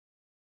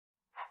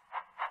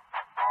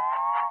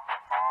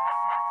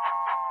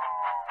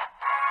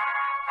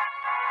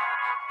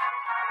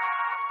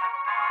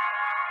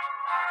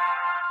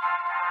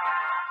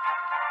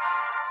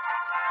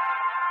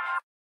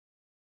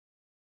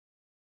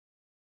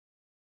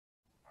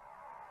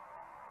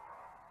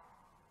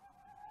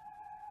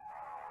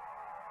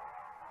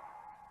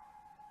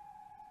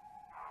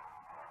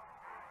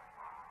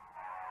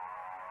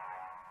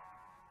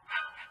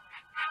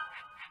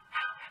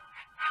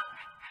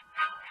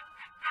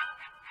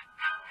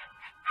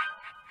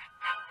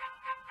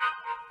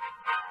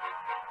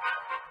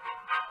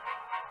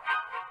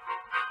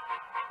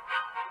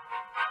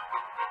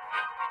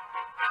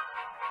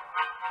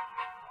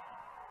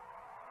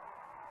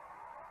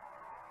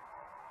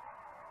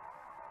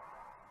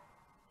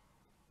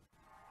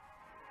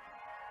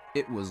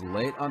It was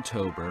late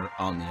October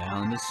on the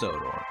island of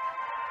Sodor.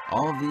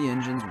 All of the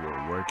engines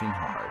were working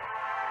hard.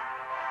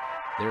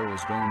 There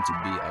was going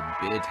to be a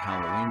big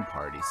Halloween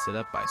party set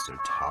up by Sir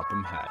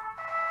Topham Hatt.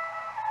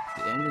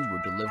 The engines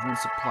were delivering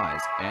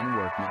supplies and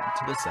workmen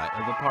to the site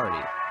of the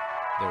party.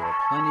 There were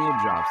plenty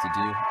of jobs to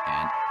do,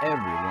 and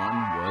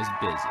everyone was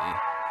busy.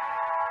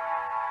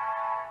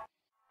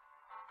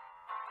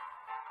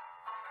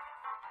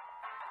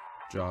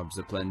 Jobs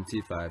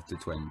aplenty, 5 to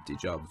 20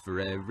 jobs for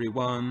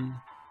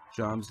everyone.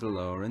 Jobs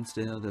galore, and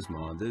still there's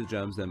more. There's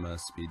jobs that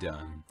must be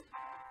done.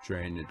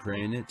 Train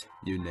it,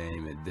 you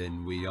name it,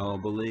 then we all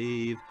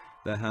believe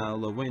the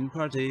Halloween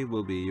party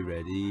will be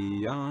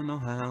ready on All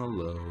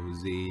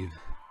Hallows Eve.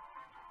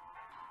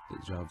 The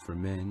job for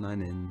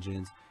mainline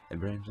engines and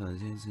branch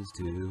engines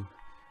too.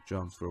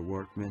 Jobs for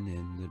workmen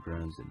in the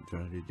grounds and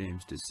party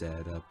games to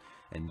set up.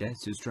 And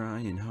that's who's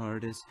trying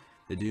hardest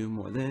to do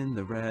more than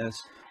the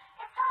rest.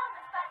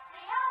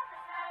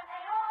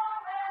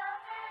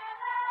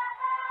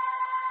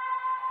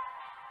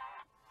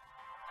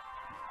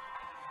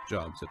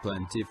 Jobs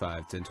aplenty,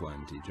 5 to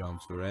 20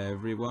 jobs for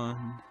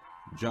everyone.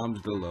 Jobs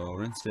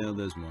galore, and still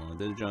there's more.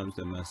 There's jobs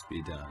that must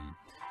be done.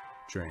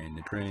 Train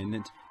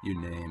it,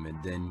 you name it,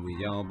 then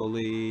we all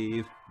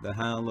believe the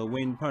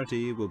Halloween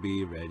party will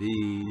be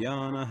ready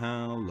on a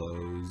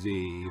Hallows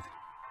Eve.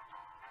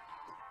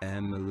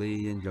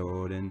 Emily and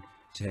Jordan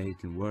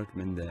taking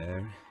workmen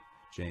there.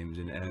 James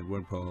and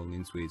Edward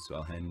pulling sweets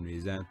while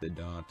Henry's at the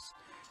docks.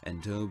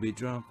 And Toby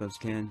drop us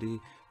candy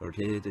for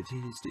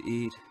kiddies to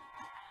eat.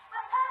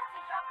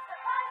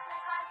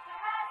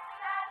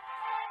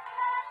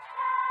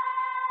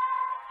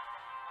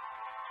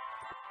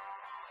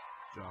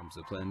 Jobs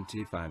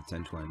aplenty, 5,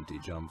 10, 20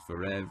 jobs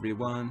for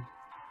everyone.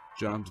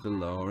 Jobs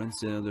galore, and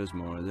still there's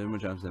more. There are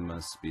jobs that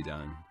must be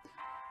done.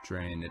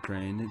 Train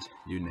it,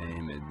 you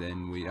name it,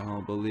 then we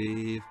all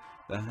believe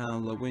the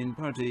Halloween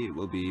party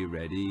will be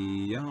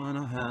ready on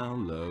a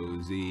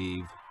Hallows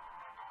Eve.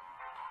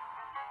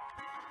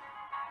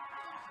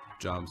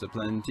 Jobs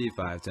aplenty,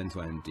 5, 10,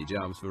 20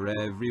 jobs for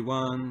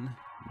everyone.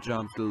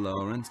 Jobs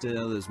galore, and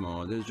still there's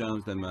more. There's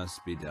jobs that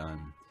must be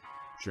done.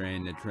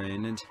 Train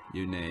it,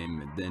 you name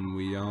it, then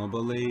we all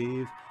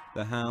believe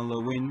the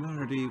Halloween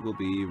party will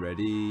be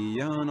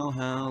ready on All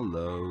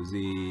Hallows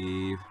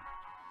Eve.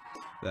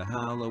 The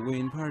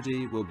Halloween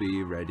party will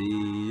be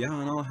ready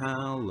on All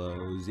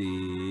Hallows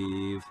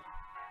Eve.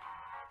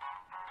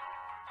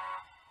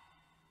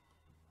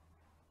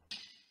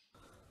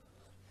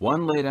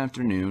 One late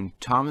afternoon,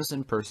 Thomas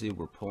and Percy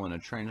were pulling a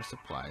train of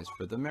supplies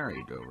for the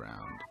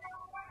merry-go-round.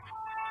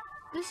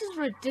 "This is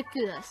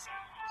ridiculous,"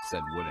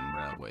 said Wooden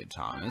Railway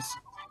Thomas.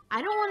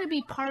 "I don't want to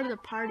be part of the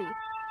party.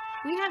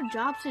 We have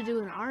jobs to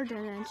do in our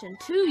dimension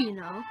too, you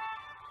know."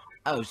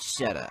 "Oh,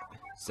 shut up,"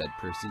 said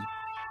Percy.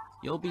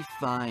 "You'll be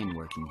fine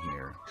working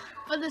here."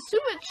 "But the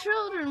stupid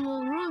children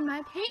will ruin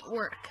my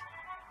paintwork,"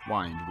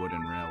 whined Wooden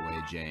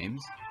Railway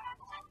James.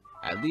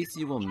 "At least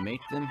you will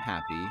make them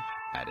happy,"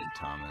 added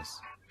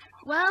Thomas.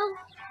 "Well,"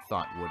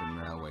 thought Wooden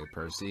Railway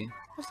Percy,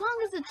 "as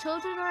long as the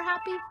children are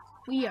happy,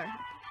 we are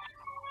happy."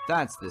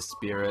 "That's the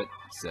spirit,"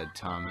 said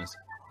Thomas,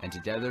 and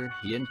together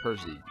he and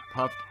Percy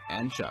puffed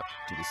and chuffed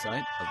to the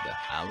site of the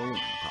Halloween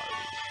party.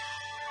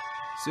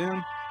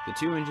 Soon, the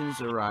two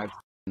engines arrived,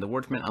 and the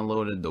workmen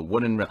unloaded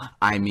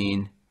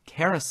the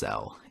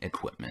carousel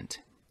equipment.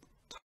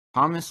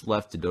 Thomas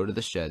left to go to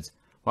the sheds,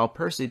 while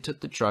Percy took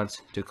the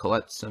trucks to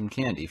collect some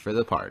candy for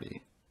the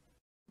party.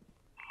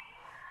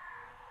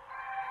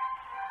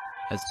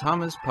 As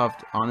Thomas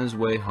puffed on his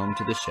way home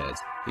to the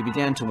sheds, he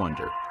began to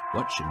wonder,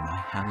 what should my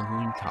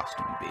Halloween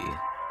costume be?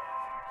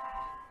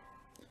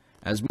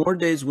 As more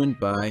days went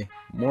by,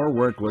 more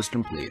work was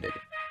completed.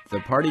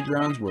 The party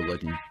grounds were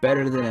looking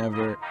better than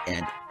ever,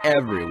 and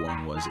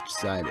everyone was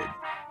excited.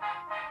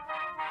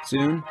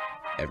 Soon,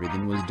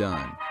 everything was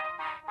done,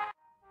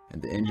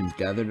 and the engines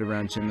gathered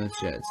around Timothy's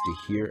sheds to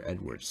hear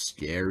Edward's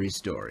scary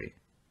story.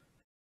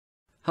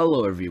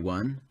 "Hello,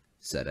 everyone,"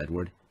 said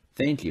Edward.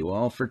 "Thank you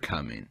all for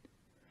coming."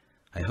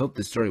 "I hope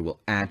the story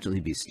will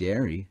actually be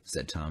scary,"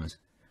 said Thomas.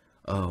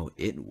 "Oh,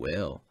 it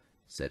will,"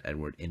 said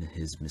Edward in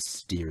his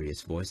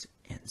mysterious voice,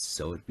 and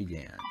so it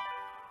began.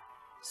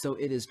 "So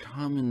it is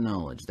common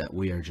knowledge that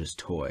we are just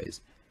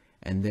toys,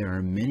 and there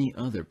are many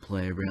other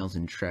Plarails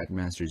and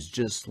Trackmasters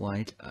just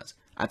like us."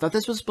 "I thought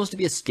this was supposed to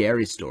be a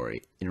scary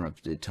story,"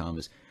 interrupted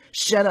Thomas.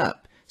 "Shut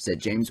up,"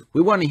 said James.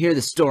 "We want to hear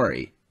the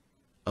story."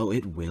 "Oh,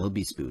 it will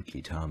be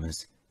spooky,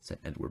 Thomas," said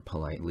Edward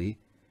politely,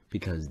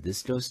 "because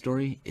this ghost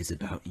story is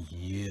about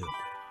you."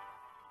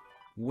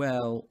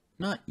 "Well,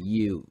 not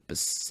you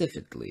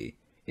specifically.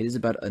 It is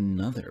about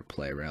another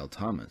Plarail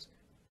Thomas.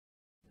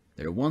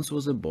 There once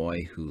was a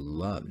boy who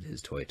loved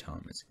his toy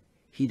Thomas.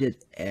 He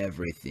did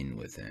everything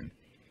with him.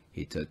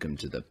 He took him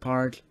to the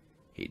park,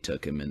 he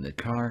took him in the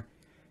car,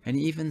 and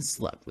he even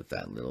slept with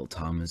that little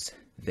Thomas.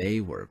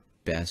 They were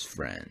best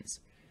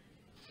friends.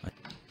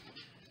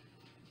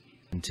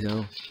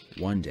 Until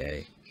one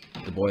day,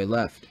 the boy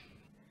left.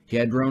 He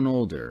had grown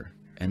older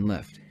and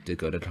left to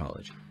go to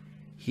college.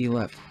 He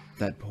left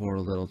that poor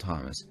little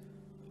Thomas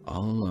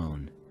all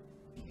alone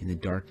in the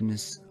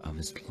darkness of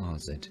his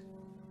closet.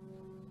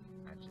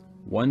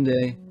 One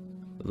day,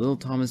 little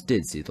Thomas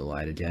did see the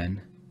light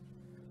again,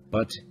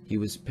 but he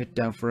was picked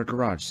out for a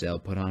garage sale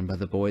put on by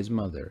the boy's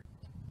mother.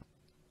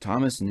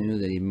 Thomas knew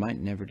that he might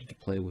never get to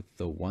play with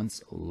the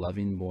once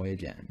loving boy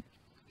again.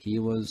 He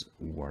was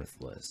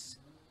worthless.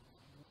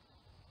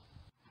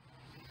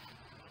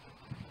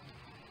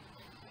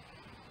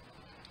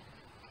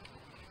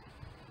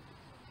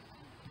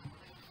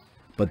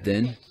 But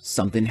then,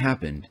 something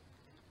happened.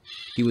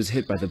 He was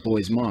hit by the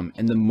boy's mom,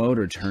 and the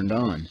motor turned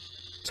on.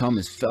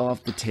 Thomas fell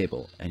off the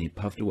table, and he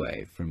puffed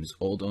away from his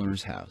old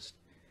owner's house.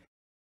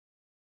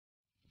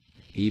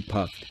 He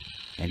puffed,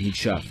 and he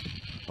chuffed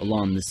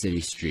along the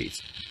city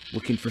streets,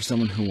 looking for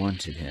someone who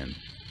wanted him.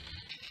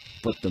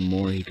 But the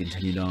more he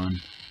continued on,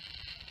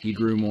 he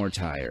grew more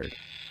tired,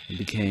 and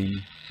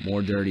became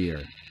more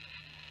dirtier.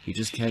 He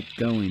just kept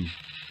going,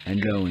 and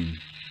going,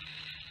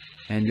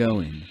 and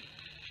going,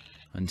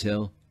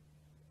 until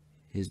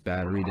his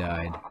battery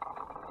died.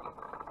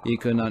 He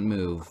could not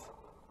move.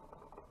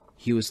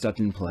 He was stuck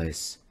in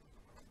place.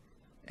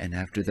 And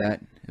after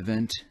that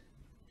event,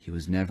 he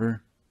was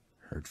never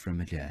heard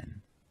from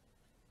again.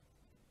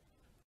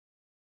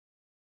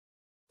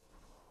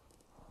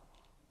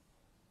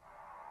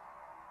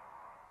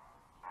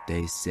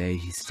 They say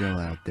he's still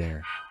out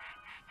there,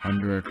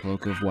 under a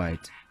cloak of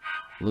white,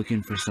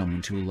 looking for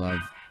someone to love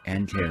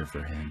and care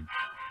for him.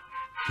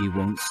 He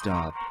won't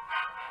stop,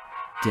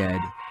 dead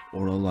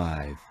or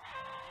alive.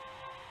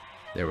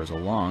 There was a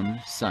long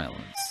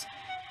silence.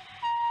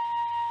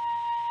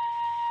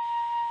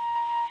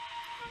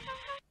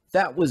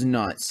 "That was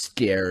not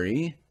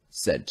scary,"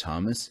 said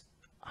Thomas.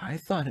 "I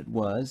thought it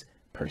was,"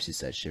 Percy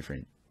said,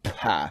 shivering.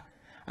 "Pah!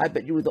 I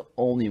bet you were the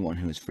only one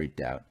who was freaked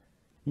out."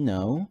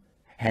 "No,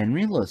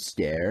 Henry looked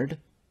scared."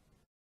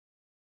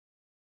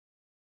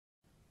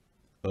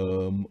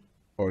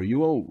 Are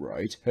you all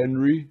right,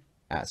 Henry?"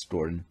 asked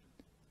Gordon.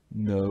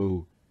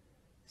 "No,"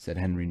 said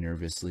Henry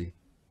nervously,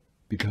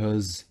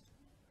 "because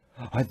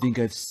I think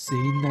I've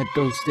seen that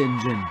ghost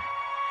engine."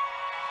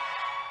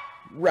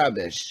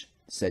 "Rubbish,"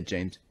 said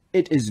James.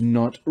 "It is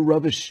not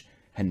rubbish,"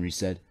 Henry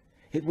said.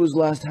 "It was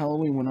last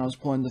Halloween when I was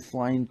playing the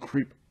flying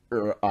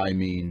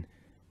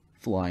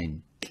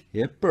flying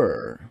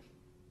kipper."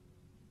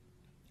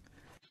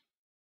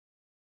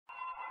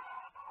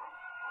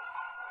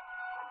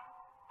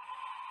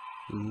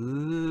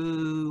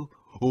 "Ooh,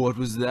 what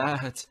was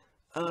that?"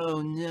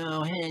 "Oh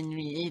no,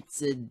 Henry,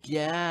 it's a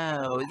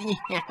ghost."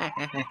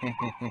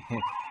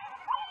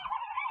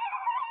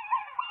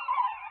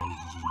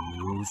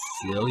 "You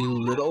silly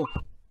little..."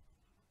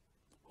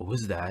 "What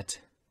was that?"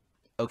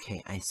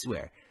 "Okay, I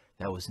swear,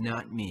 that was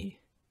not me."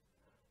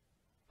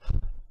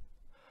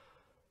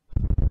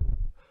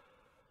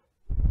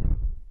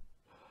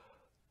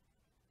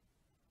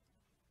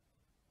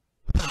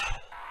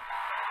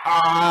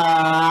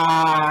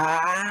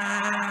 Ah!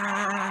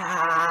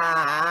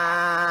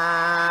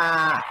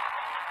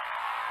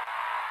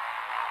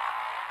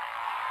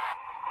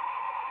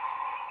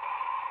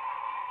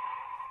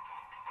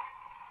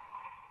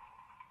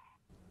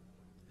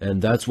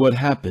 "And that's what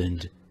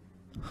happened."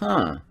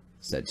 "Huh,"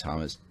 said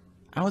Thomas.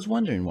 "I was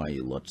wondering why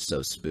you looked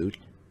so spooked.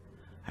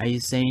 Are you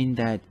saying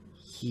that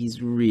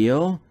he's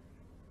real?"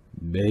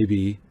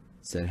 "Maybe,"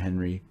 said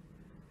Henry.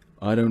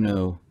 "I don't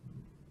know.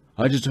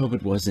 I just hope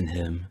it wasn't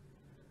him."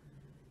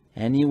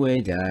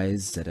 "Anyway,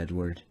 guys," said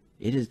Edward,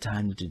 "it is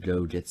time to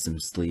go get some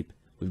sleep.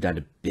 We've got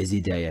a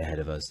busy day ahead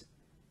of us."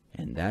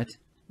 And that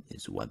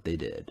is what they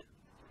did.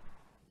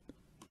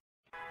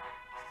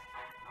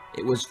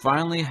 It was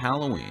finally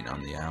Halloween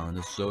on the island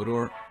of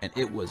Sodor, and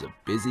it was a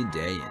busy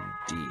day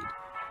indeed.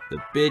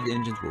 The big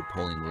engines were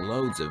pulling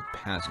loads of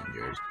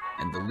passengers,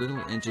 and the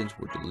little engines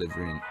were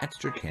delivering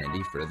extra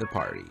candy for the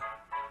party.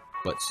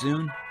 But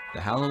soon,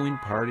 the Halloween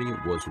party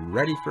was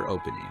ready for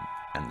opening,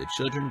 and the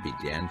children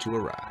began to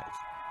arrive.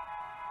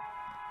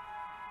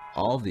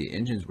 All the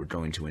engines were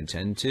going to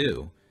attend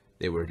too.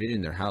 They were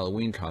getting their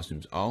Halloween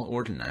costumes all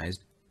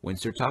organized when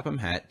Sir Topham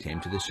Hatt came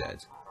to the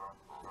sheds.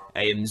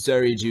 "I am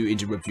sorry to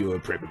interrupt your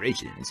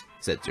preparations,"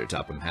 said Sir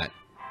Topham Hatt,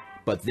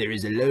 "but there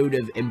is a load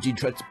of empty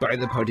trucks by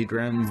the party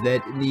grounds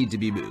that need to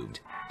be moved.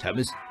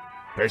 Thomas,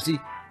 Percy,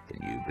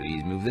 can you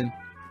please move them?"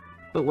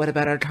 "But what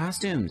about our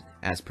costumes?"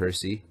 asked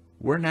Percy.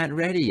 "We're not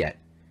ready yet."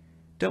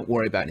 "Don't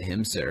worry about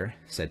him, sir,"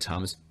 said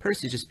Thomas.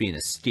 "Percy's just being a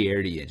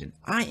scaredy engine."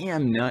 "I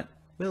am not."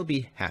 "We'll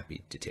be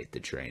happy to take the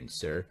train,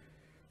 sir."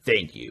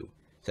 "Thank you,"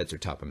 said Sir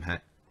Topham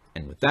Hatt,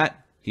 and with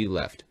that he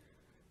left.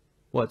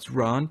 "What's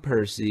wrong,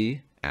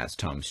 Percy?" asked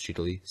Thomas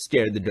cheekily.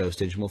 "Scared the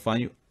ghost engine will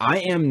find you?" "I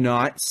am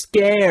not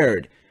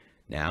scared."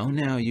 Now,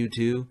 you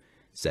two,"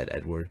 said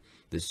Edward.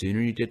 "The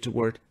sooner you get to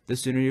work, the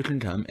sooner you can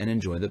come and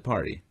enjoy the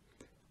party."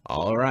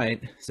 "All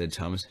right," said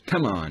Thomas.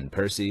 "Come on,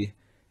 Percy."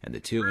 And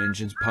the two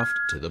engines puffed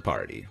to the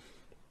party.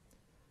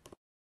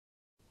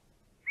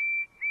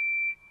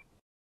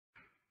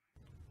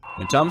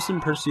 When Thomas and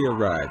Percy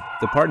arrived,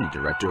 the party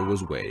director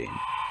was waiting.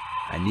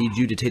 "I need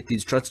you to take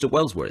these trucks to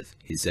Wellsworth,"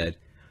 he said,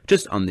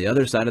 "just on the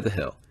other side of the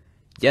hill."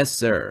 "Yes,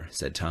 sir,"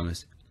 said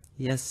Thomas.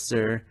 "Yes,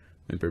 sir,"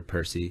 whimpered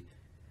Percy.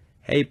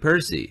 "Hey,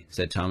 Percy,"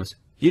 said Thomas.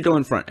 "You go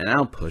in front, and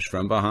I'll push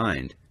from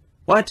behind."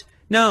 "What?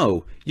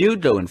 No, you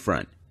go in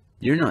front.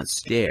 You're not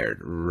scared,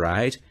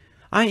 right?"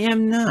 "I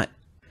am not."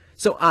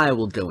 "So I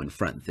will go in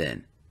front,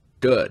 then."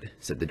 "Good,"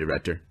 said the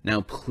director.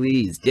 "Now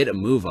please get a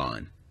move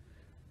on."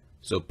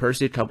 So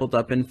Percy coupled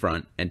up in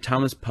front, and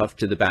Thomas puffed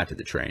to the back of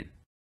the train.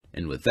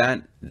 And with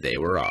that, they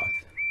were off.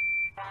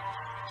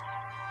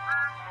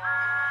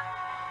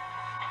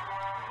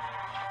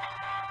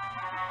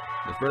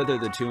 The further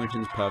the two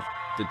engines puffed,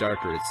 the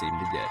darker it seemed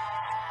to get.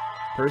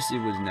 Percy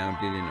was now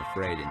getting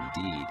afraid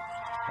indeed,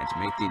 and to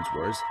make things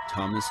worse,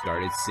 Thomas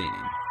started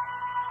singing.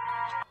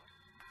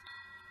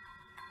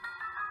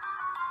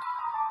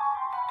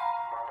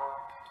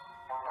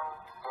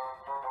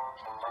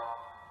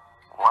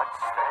 What's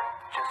that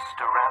just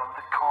around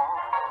the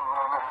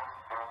corner?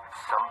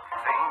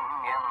 Something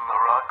in the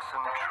rocks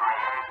and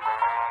trees.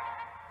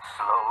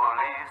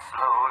 Slowly,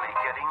 slowly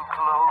getting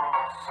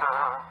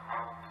closer.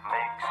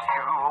 Makes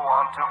you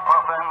want to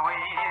puff and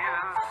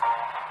wheeze.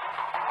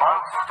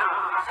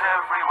 Monsters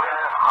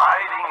everywhere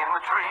hiding in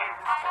the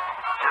trees.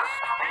 Just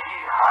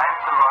behind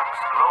the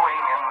rocks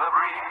blowing in the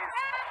breeze.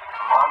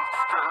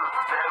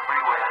 Monsters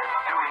everywhere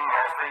doing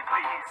as they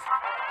please.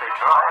 They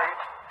try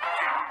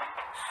to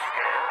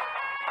scare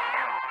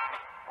you.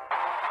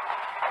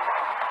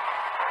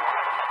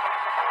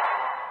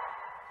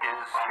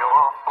 Is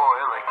your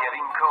boiler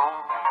getting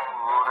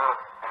colder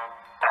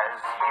as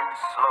you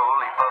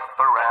slowly puff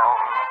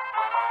around?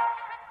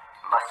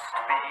 Must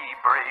be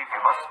brave,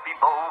 you must be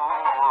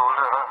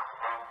bolder.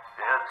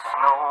 It's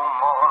no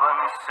more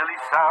than silly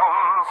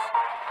sounds.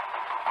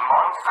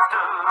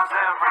 Monsters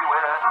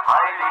everywhere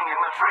hiding in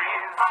the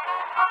trees.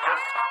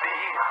 Just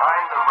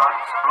behind the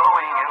rocks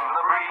blowing in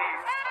the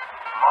breeze.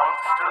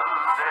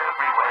 Monsters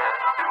everywhere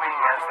doing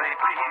as they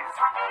please.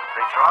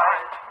 They try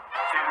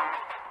to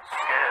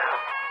scare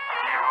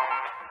you.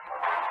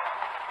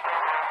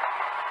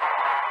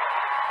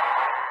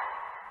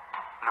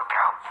 Look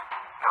out,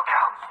 look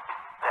out,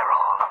 they're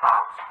all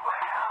about.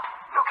 Where?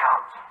 Look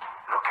out,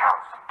 look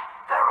out,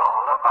 they're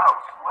all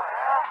about.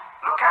 Where?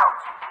 Look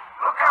out,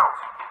 look out,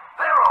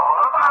 they're all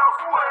about.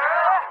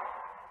 Where?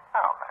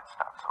 Oh, that's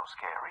not so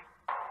scary.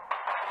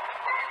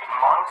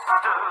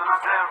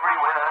 Monsters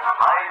everywhere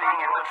hiding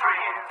in the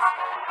trees.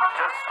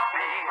 Just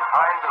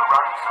behind the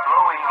rocks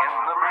blowing in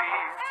the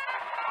breeze.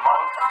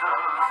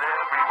 Monsters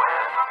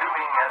everywhere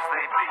doing as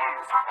they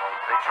please.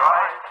 They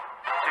try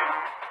to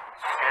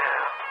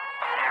scare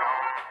you.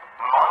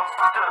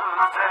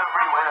 Monsters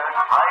everywhere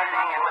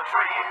hiding in the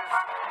trees.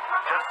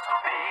 Just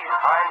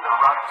behind the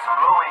rocks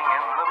blowing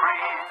in the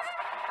breeze.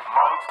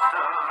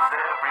 Monsters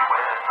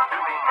everywhere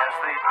doing as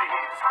they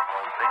please.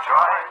 They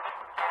try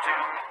to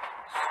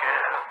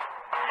scare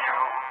you.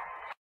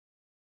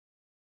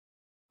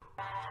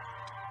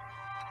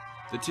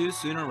 The two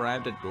soon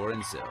arrived at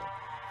Gordon's Hill.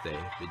 They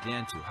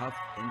began to huff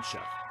and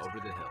chuff over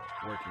the hill,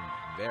 working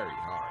very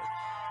hard,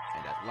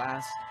 and at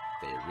last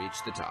they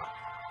reached the top.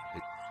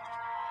 They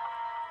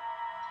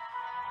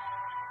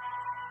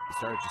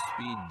started to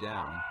speed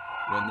down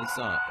when they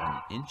saw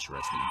an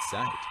interesting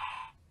sight.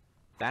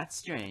 "That's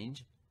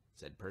strange,"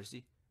 said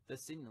Percy. "The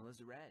signal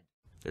is red."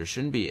 "There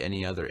shouldn't be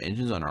any other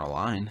engines on our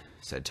line,"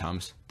 said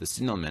Thomas. "The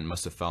signalman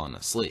must have fallen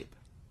asleep."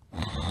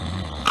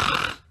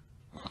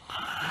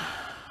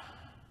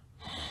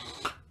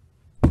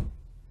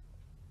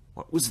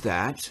 "What was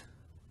that?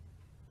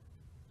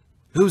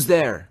 Who's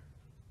there?"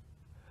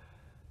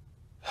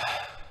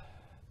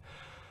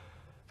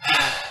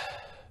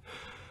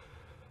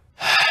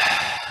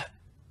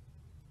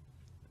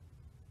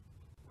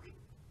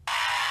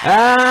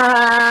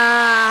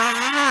 "Ah!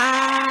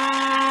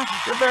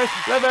 Reverse!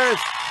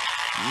 Reverse!"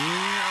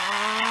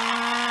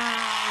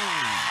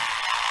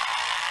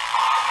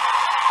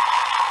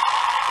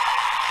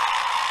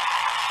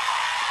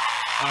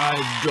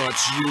 "I've got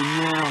you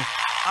now."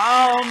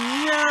 "Oh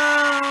no!"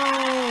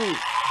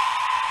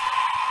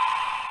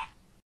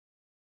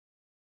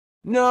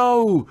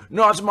 "No,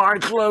 not my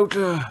cloak.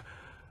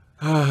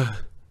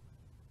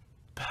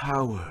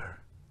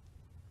 Power."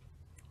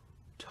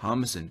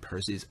 Thomas and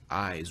Percy's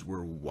eyes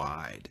were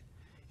wide.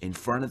 In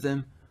front of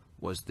them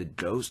was the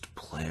ghost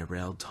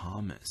Plarail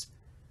Thomas.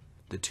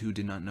 The two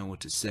did not know what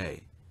to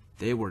say.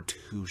 They were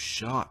too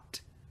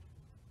shocked.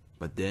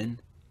 But then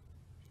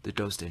the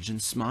ghost engine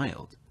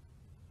smiled.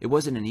 It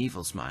wasn't an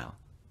evil smile,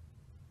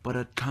 but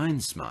a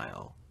kind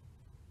smile.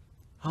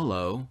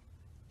 "Hello,"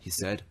 he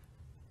said.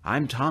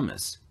 "I'm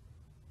Thomas."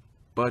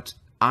 "But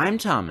I'm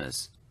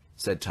Thomas,"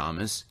 said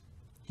Thomas.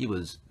 He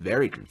was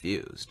very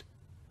confused.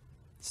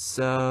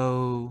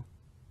 "So,"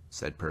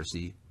 said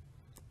Percy,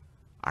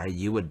 "are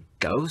you a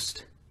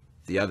ghost?"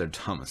 The other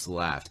Thomas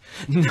laughed.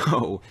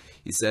 "No,"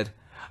 he said.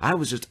 "I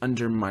was just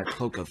under my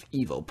cloak of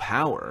evil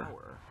power.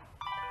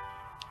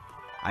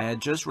 I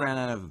had just ran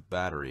out of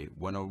battery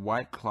when a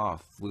white claw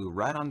flew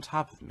right on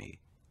top of me.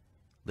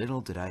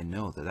 Little did I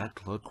know that that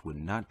cloak would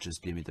not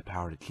just give me the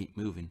power to keep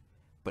moving,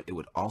 but it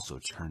would also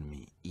turn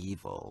me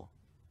evil.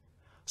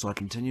 So I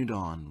continued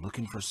on,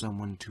 looking for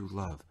someone to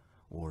love,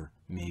 or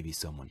maybe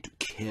someone to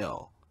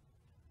kill.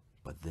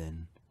 But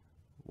then,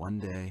 one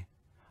day,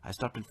 I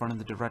stopped in front of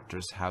the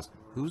director's house.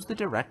 "Who's the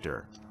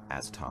director?"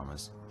 asked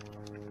Thomas.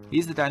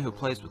 "He's the guy who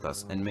plays with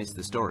us and makes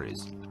the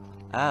stories."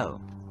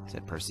 "Oh,"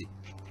 said Percy.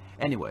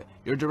 "Anyway,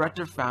 your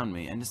director found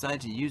me and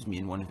decided to use me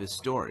in one of his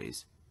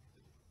stories.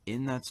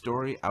 In that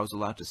story, I was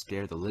allowed to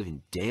scare the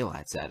living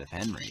daylights out of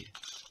Henry."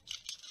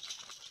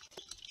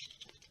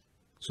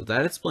 "So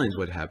that explains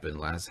what happened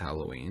last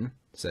Halloween,"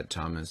 said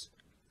Thomas.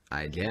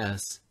 "I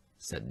guess,"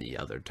 said the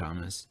other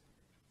Thomas.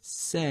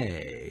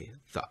 "Say,"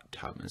 thought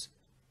Thomas,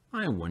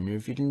 "I wonder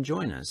if you can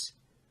join us."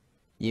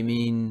 "You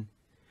mean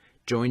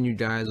join you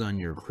guys on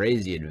your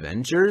crazy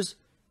adventures?"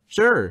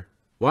 "Sure,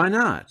 why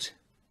not?"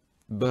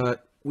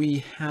 "But we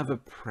have a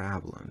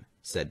problem,"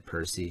 said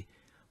Percy.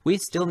 "We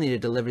still need to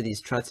deliver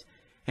these trucks,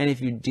 and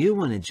if you do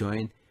want to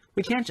join,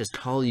 we can't just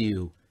call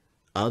you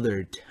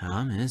Other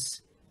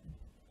Thomas."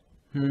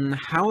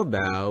 "How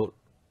about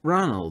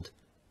Ronald?"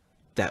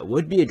 "That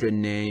would be a good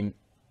name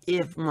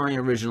if my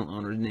original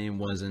owner's name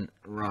wasn't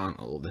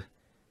Ronald."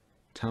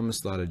 Thomas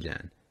thought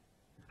again.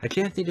 "I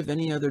can't think of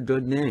any other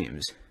good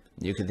names."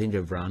 "You can think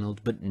of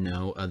Ronald, but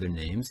no other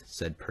names,"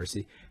 said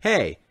Percy.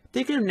 "Hey,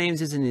 thinking of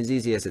names isn't as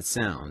easy as it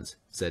sounds,"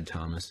 said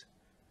Thomas.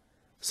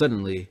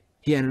 Suddenly,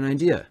 he had an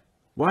idea.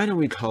 "Why don't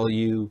we call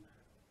you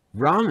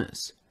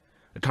Rhomas?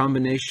 A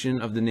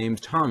combination of the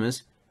names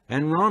Thomas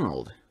and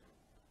Ronald."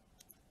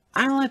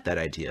 "I like that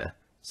idea,"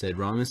 said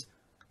Rhomas.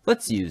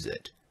 "Let's use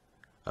it."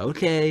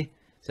 "Okay,"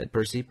 said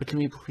Percy, "but can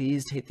we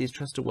please take these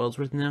trucks to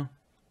Wellsworth now?"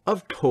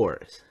 "Of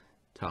course,"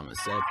 Thomas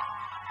said.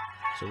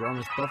 So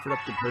Rhomas buffered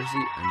up to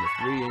Percy, and the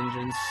 3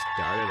 engines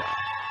started off.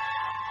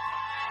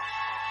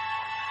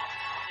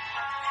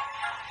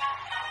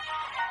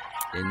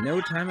 In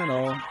no time at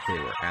all, they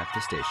were at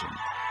the station.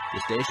 The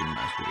station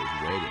master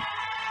was waiting.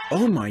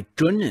 "Oh my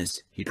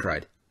goodness," he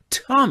cried.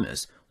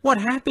 "Thomas,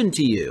 what happened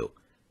to you?"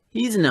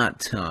 "He's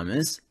not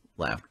Thomas,"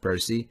 laughed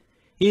Percy.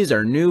 "He's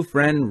our new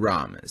friend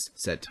Rhomas,"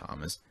 said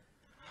Thomas.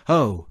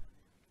 "Oh,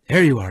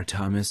 there you are,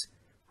 Thomas.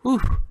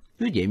 Whew,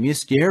 you gave me a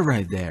scare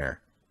right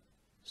there."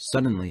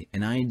 Suddenly,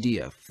 an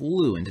idea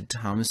flew into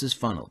Thomas's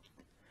funnel.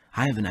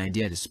 "I have an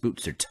idea to spook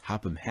Sir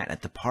Topham Hatt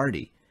at the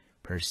party.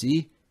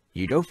 Percy,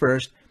 you go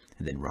first,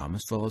 and then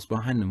Rhomas follows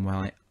behind him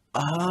while I—"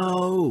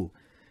 "Oh,"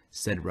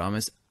 said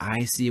Rhomas,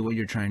 "I see what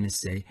you're trying to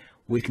say.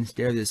 We can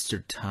scare this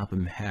Sir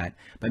Topham Hatt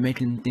by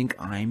making him think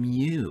I'm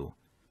you."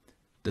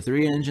 The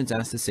 3 engines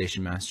asked the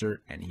station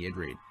master, and he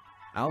agreed.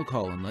 "I'll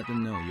call and let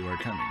them know you are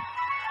coming."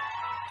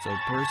 So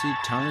Percy,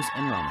 Thomas,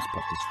 and Rhomas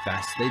puffed as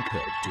fast as they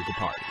could to the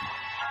party.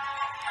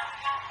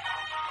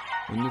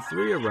 When the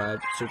 3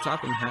 arrived, Sir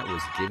Topham Hatt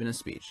was giving a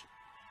speech.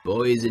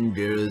 "Boys and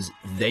girls,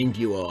 thank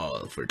you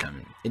all for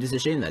coming. It is a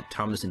shame that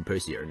Thomas and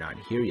Percy are not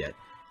here yet.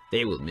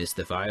 They will miss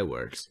the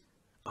fireworks."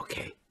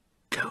 "Okay,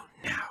 go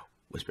now,"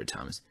 whispered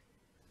Thomas.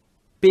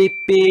 "Beep,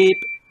 beep."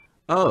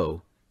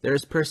 "Oh,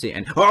 there's Percy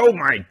and—" "Oh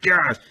my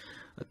gosh!"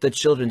 the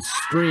children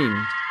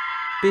screamed.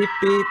 "Beep,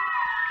 beep.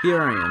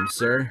 Here I am,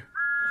 sir."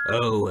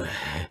 "Oh,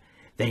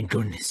 thank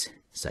goodness,"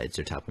 sighed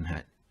Sir Topham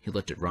Hatt. He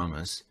looked at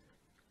Rhomas.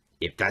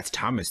 "If that's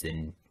Thomas,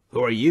 then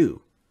who are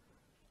you?"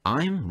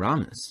 "I'm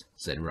Rhomas,"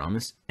 said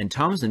Rhomas, "and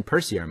Thomas and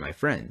Percy are my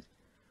friends."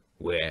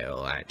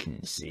 "Well, I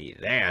can see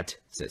that,"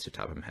 said Sir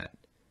Topham Hatt.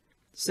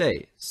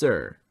 "Say,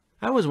 sir,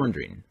 I was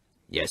wondering—"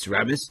 "Yes,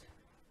 Rhomas?"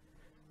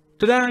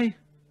 "Could I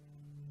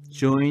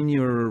join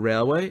your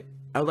railway?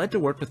 I would like to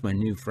work with my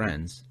new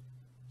friends."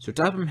 Sir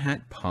Topham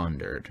Hatt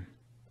pondered.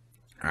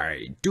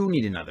 "I do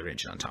need another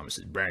engine on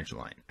Thomas's branch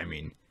line. I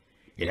mean,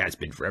 it has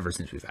been forever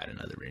since we've had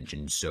another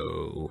engine,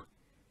 so—"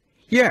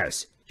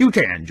 "Yes, you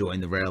can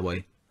join the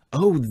railway."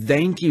 "Oh,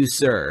 thank you,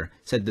 sir,"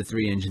 said the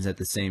 3 engines at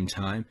the same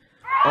time.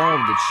 All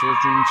of the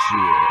children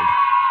cheered.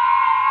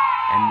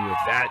 "And with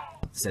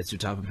that," said Sir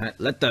Topham Hatt,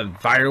 "let the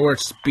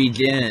fireworks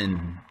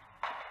begin."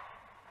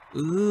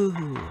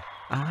 "Ooh,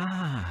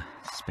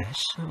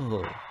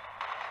 special."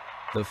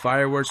 The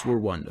fireworks were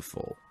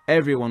wonderful.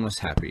 Everyone was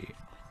happy.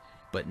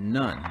 But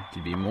none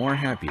could be more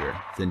happier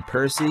than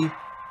Percy,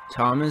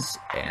 Thomas,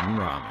 and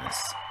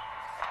Rhomas.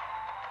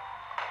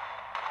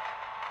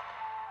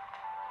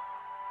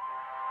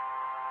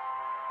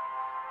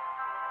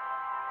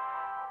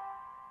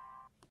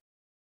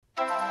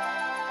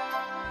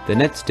 The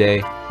next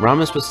day,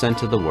 Rhomas was sent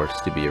to the works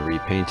to be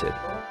repainted.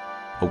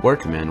 A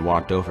workman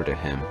walked over to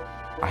him.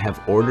 "I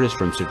have orders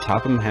from Sir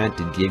Topham Hatt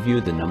to give you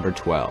the number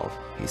 12,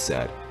 he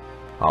said.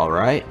 "All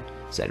right,"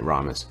 said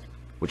Rhomas.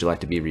 "Would you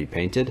like to be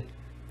repainted?"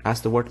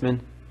 asked the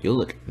workman. "You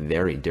look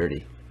very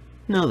dirty."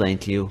 "No,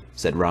 thank you,"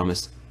 said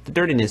Rhomas. "The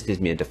dirtiness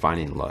gives me a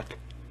defining look."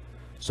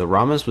 So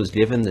Rhomas was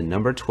given the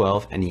number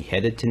 12, and he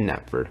headed to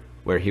Knapford,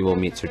 where he will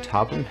meet Sir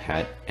Topham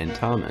Hatt and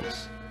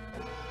Thomas.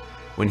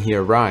 When he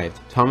arrived,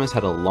 Thomas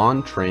had a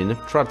long train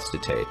of trucks to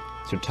take.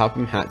 Sir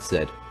Topham Hatt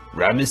said,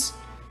 "Rhomas,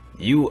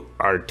 you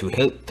are to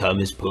help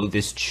Thomas pull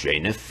this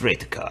train of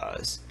freight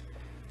cars."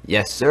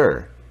 "Yes,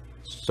 sir."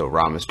 So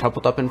Rhomas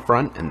coupled up in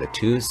front, and the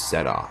 2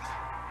 set off.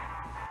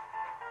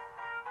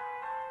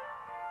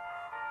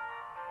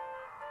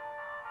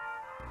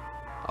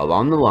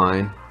 Along the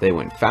line, they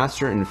went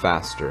faster and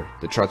faster.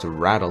 The trucks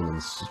rattled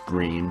and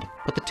screamed,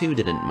 but the two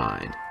didn't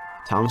mind.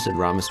 Thomas and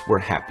Rhomas were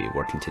happy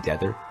working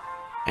together,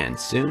 and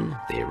soon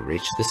they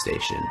reached the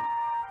station.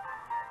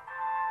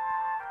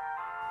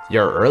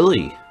 "You're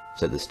early,"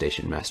 said the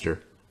station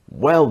master.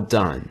 "Well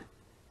done.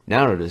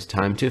 Now it is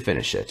time to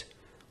finish it.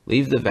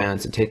 Leave the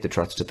vans and take the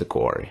trucks to the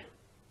quarry."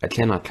 "I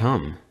cannot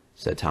come,"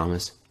 said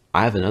Thomas.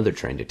 "I have another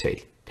train to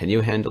take. Can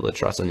you handle the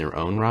trucks on your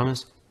own,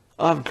 Rhomas?"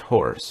 "Of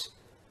course."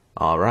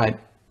 "All right,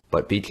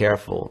 but be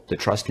careful. The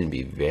trucks can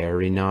be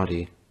very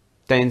naughty."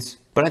 "Thanks,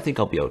 but I think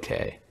I'll be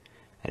okay."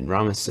 And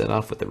Rhomas set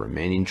off with the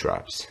remaining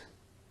trucks.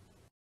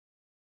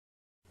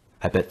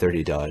 "I bet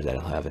 $30 that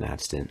I'll have an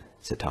accident,"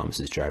 said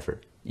Thomas's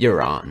driver.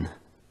 "You're on."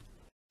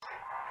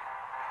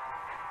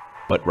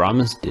 But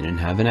Rhomas didn't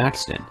have an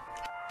accident.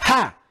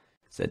 "Ha!"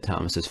 said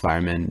Thomas's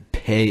fireman.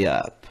 "Pay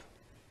up."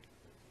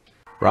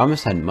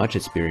 Rhomas had much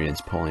experience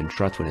pulling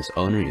trucks when his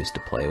owner used to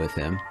play with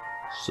him,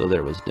 so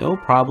there was no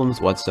problems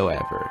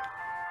whatsoever.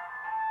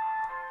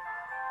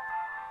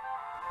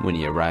 When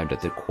he arrived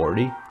at the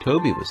quarry,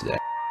 Toby was there.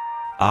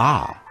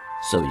 "Ah,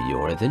 so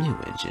you're the new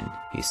engine,"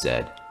 he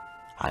said.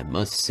 "I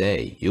must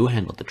say, you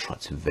handled the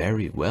trucks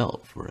very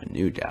well for a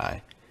new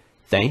guy."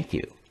 "Thank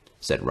you,"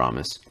 said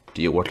Rhomas.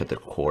 "Do you work at the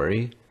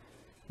quarry?"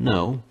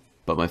 "No,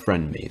 but my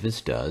friend Mavis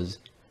does.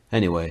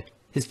 Anyway,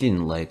 it's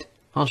getting late.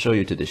 I'll show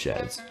you to the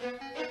sheds."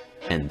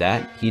 And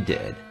that he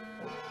did.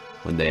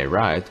 When they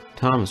arrived,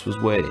 Thomas was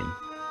waiting.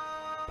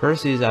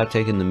 "Percy's out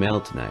taking the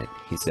mail tonight,"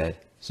 he said,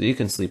 "so you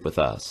can sleep with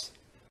us."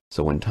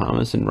 So when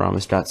Thomas and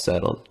Rhomas got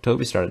settled,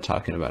 Toby started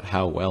talking about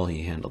how well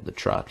he handled the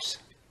trucks.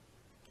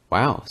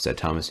 "Wow," said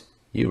Thomas,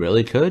 "you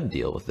really could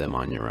deal with them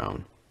on your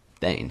own."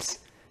 "Thanks,"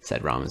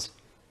 said Rhomas.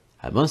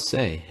 "I must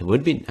say, it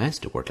would be nice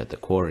to work at the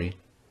quarry."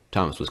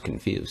 Thomas was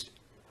confused.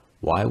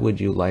 "Why would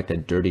you like a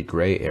dirty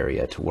gray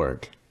area to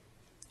work?"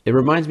 "It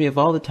reminds me of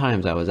all the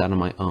times I was out on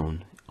my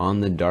own, on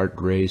the dark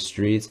gray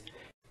streets.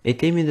 It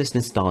gave me this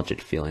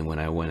nostalgic feeling when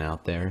I went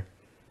out there.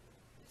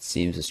 It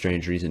seems a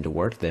strange reason to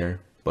work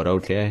there, but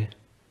okay."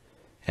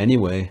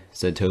 "Anyway,"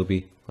 said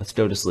Toby, "let's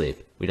go to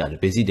sleep. We got a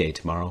busy day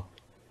tomorrow."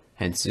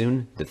 And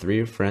soon the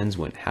three friends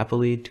went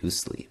happily to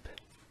sleep.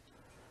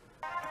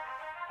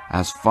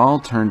 As fall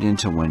turned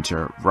into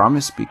winter,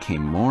 Rhomas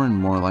became more and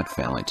more like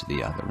family to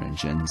the other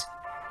engines.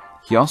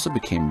 He also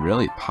became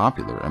really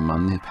popular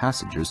among the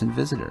passengers and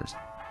visitors.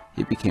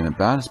 He became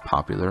about as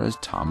popular as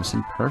Thomas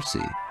and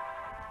Percy.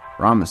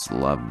 Rhomas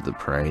loved the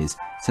praise,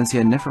 since he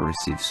had never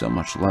received so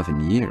much love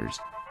in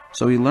years,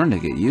 so he learned to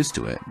get used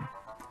to it.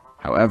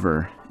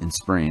 However, in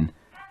spring,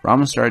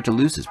 Rhomas started to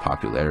lose his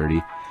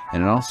popularity,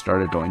 and it all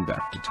started going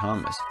back to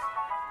Thomas.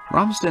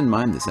 Rhomas didn't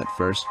mind this at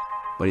first,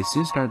 but he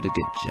soon started to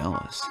get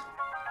jealous.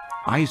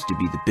 "I used to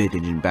be the big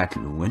engine back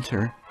in the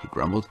winter," he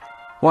grumbled.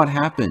 "What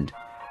happened?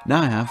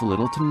 Now I have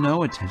little to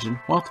no attention,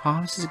 while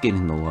Thomas is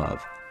getting the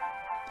love."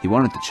 He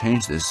wanted to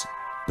change this,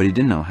 but he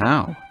didn't know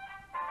how.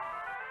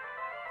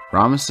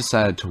 Rhomas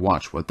decided to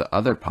watch what the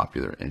other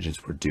popular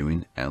engines were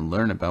doing and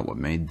learn about what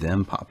made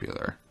them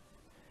popular.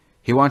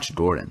 He watched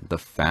Gordon, the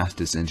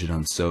fastest engine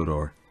on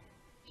Sodor.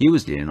 He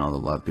was getting all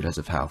the love because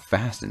of how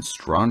fast and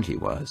strong he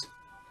was.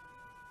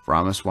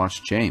 Rhomas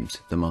watched James,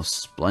 the most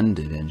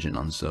splendid engine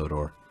on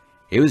Sodor.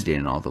 He was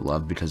getting all the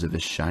love because of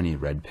his shiny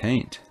red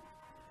paint.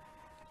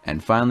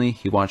 And finally,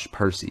 he watched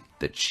Percy,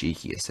 the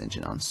cheekiest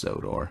engine on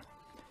Sodor.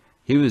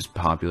 He was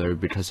popular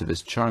because of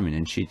his charming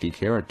and cheeky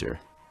character.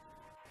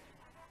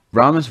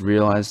 Rhomas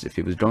realized if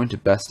he was going to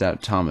best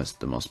out Thomas,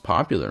 the most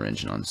popular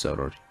engine on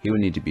Sodor, he would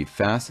need to be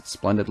fast,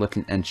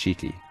 splendid-looking, and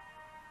cheeky.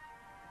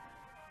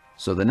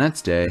 So the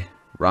next day,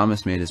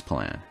 Rhomas made his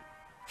plan.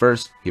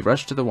 First, he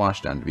rushed to the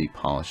washdown to be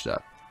polished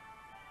up.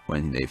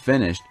 When they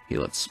finished, he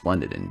looked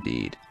splendid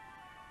indeed.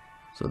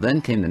 So then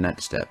came the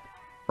next step.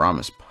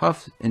 Rhomas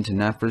puffed into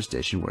Knapper's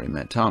station where he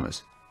met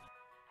Thomas.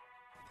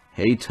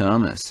 "Hey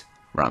Thomas,"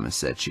 Rhomas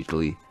said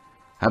cheekily,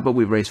 "how about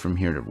we race from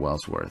here to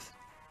Wellsworth?"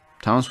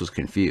 Thomas was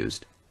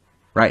confused.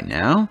 "Right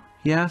now?"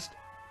 he asked.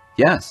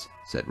 "Yes,"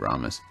 said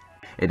Rhomas.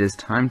 "It is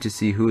time to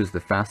see who is the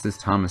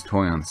fastest Thomas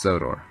toy on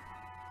Sodor."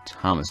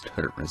 Thomas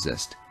couldn't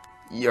resist.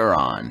 "You're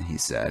on," he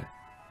said.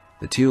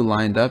 The two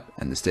lined up,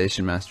 and the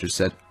station master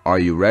said, "Are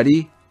you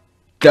ready?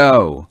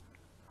 Go!"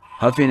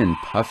 Huffing and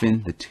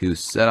puffing, the two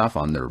set off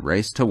on their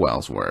race to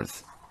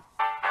Wellsworth.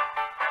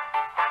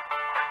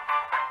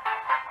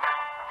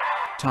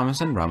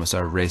 Thomas and Rhomas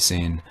are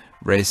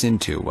racing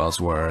to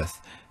Wellsworth.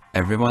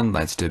 Everyone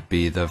likes to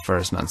be the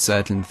first, not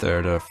second,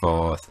 third, or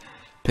fourth.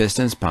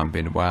 Pistons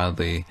pumping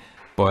wildly,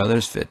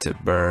 boilers fit to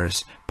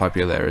burst.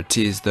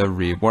 Popularity's the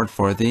reward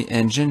for the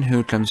engine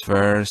who comes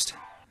first.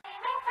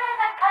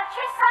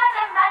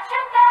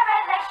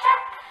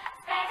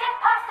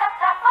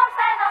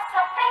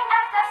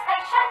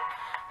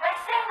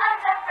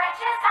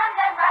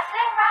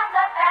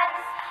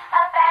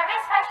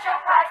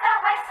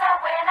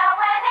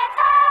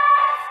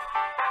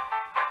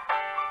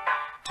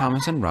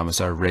 Thomas and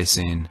Rhomas are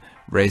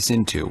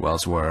racing to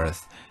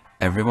Wellsworth.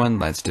 Everyone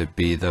likes to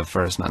be the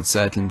first, not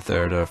second,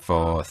 third, or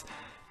fourth.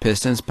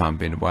 Pistons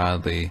pumping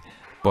wildly,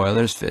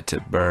 boilers fit to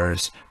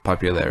burst.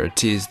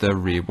 Popularity's the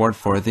reward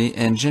for the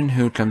engine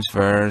who comes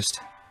first.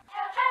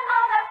 Children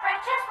on the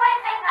bridges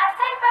waving as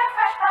they bird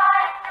rush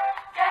by.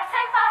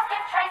 Dancing fast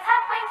if trains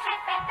have wings, we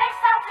think they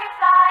start to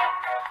fly.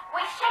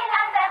 Wishing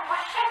and then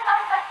wishing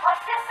on, but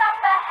what's this up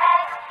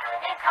ahead?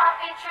 It can't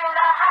be true,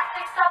 they'll have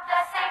to stop,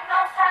 the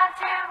signals turn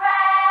to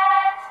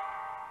red.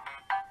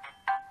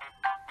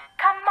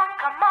 Come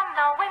on,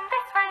 now win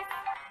this race.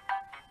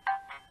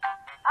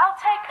 I'll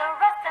take a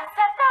rest and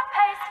set the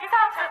pace. He's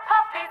out to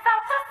puff, he's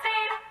out to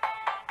steam.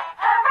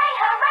 Hooray,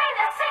 hooray,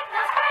 the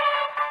signal's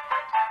green.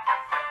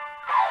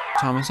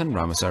 Thomas and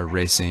Rhomas are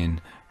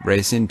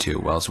racing to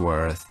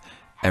Wellsworth.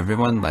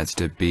 Everyone likes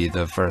to be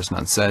the first,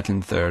 not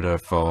second, third, or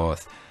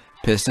fourth.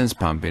 Pistons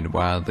pumping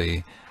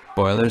wildly,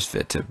 boilers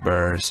fit to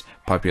burst.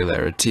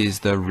 Popularity's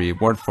the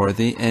reward for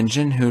the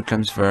engine who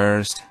comes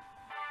first.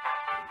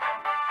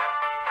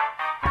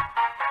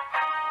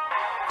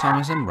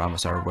 Thomas and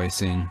Rhomas are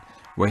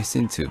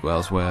racing to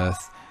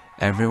Wellsworth.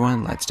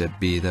 Everyone likes to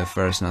be the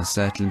first, not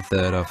second,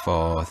 third, or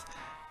fourth.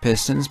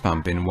 Pistons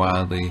pumping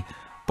wildly,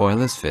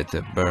 boilers fit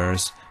to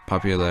burst.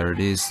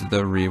 Popularity's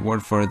the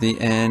reward for the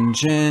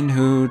engine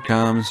who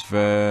comes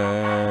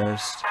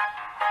first.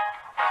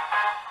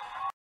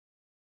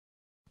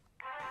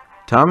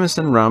 Thomas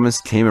and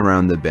Rhomas came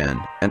around the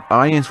bend. An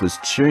audience was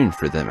cheering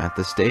for them at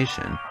the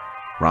station.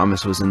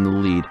 Rhomas was in the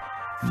lead.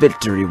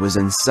 Victory was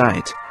in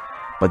sight.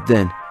 But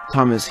then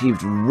Thomas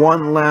heaved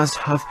one last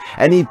huff,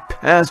 and he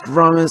passed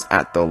Rhomas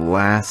at the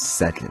last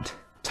second.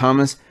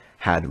 Thomas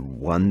had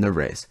won the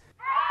race.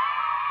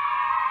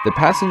 The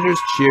passengers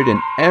cheered,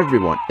 and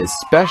everyone,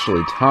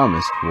 especially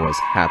Thomas, was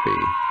happy.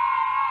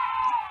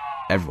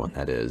 Everyone,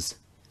 that is,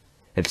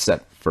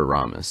 except for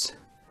Rhomas.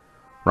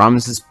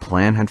 Rhomas's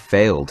plan had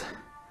failed,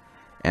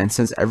 and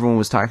since everyone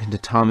was talking to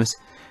Thomas,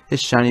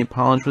 his shiny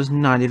polish was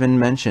not even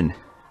mentioned.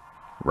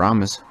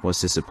 Rhomas was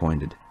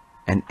disappointed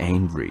and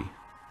angry.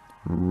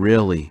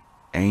 Really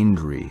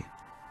angry.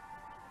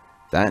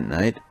 That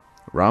night,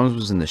 Rhomas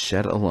was in the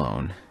shed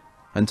alone,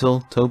 until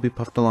Toby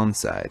puffed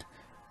alongside.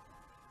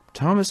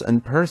 "Thomas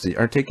and Percy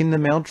are taking the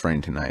mail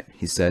train tonight,"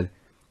 he said.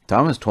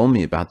 "Thomas told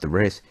me about the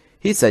race.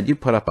 He said you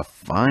put up a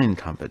fine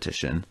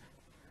competition."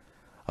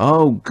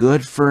 "Oh,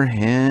 good for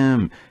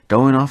him,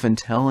 going off and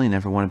telling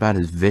everyone about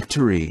his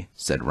victory,"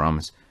 said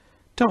Rhomas.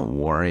 "Don't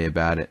worry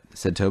about it,"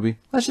 said Toby.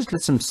 "Let's just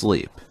get some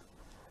sleep."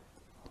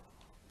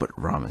 But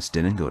Rhomas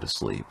didn't go to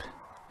sleep.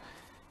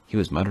 He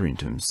was muttering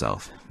to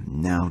himself,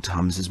 "Now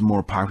Thomas is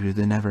more popular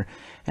than ever,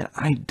 and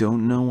I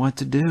don't know what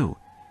to do.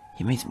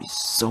 He makes me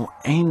so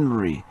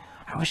angry.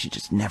 I wish he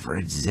just never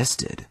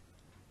existed."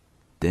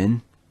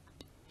 Then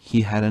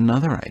he had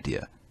another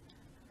idea.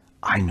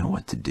 "I know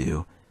what to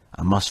do.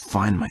 I must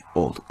find my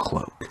old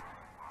cloak."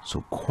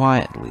 So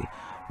quietly,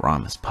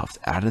 Rhomas puffed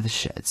out of the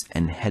sheds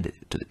and headed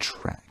to the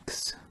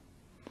tracks.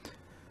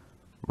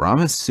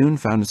 Rhomas soon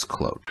found his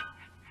cloak.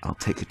 "I'll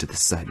take it to the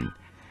siding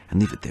and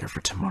leave it there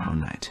for tomorrow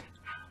night."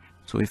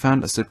 So he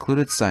found a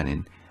secluded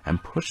siding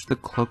and pushed the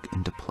cloak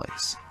into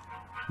place.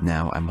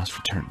 "Now I must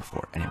return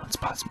before anyone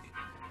spots me."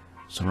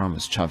 So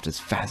Rhomas chopped as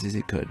fast as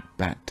he could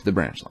back to the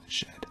branch line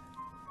shed.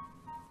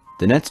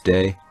 The next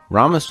day,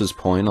 Rhomas was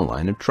pulling a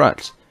line of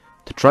trucks.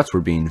 The trucks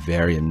were being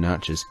very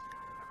obnoxious.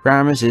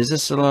 "Rhomas is a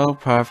slow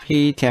puff,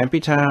 he can't be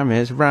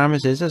Thomas.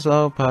 Rhomas is a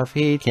slow puff,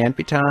 he can't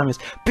be Thomas."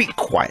 "Be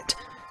quiet,"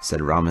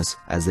 said Rhomas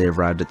as they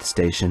arrived at the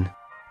station.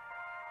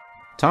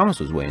 Thomas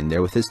was waiting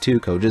there with his two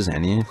coaches,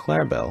 Annie and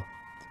Clarabelle.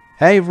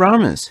 "Hey,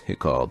 Rhomas," he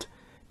called.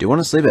 "Do you want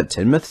to sleep at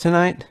Tidmouth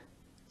tonight?"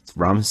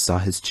 Rhomas saw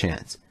his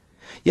chance.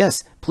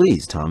 "Yes,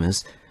 please,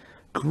 Thomas."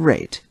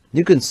 "Great.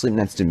 You can sleep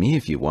next to me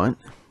if you want.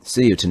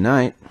 See you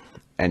tonight."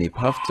 And he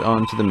puffed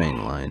on to the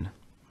main line.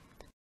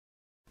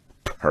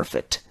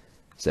 "Perfect,"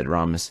 said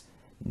Rhomas.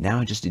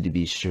 "Now I just need to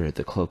be sure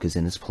the cloak is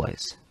in its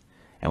place."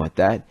 And with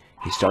that,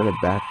 he started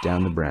back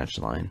down the branch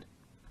line.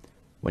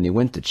 When he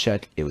went to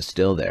check, it was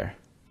still there.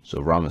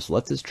 So Rhomas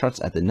left his trucks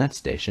at the next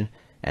station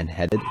and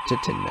headed to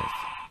Tidmouth.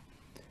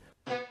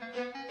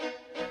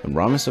 When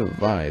Rhomas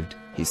arrived,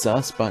 he saw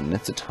a spot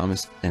next to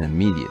Thomas and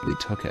immediately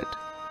took it.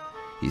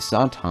 He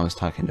saw Thomas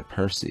talking to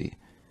Percy.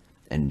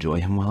 "Enjoy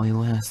him while he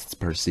lasts,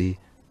 Percy,"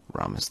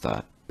 Rhomas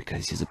thought,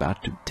 because he's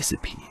about to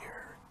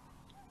disappear.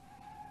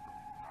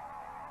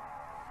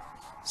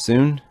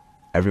 Soon,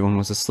 everyone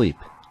was asleep,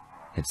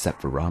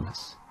 except for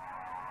Rhomas.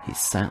 He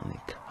silently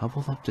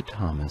cuddled up to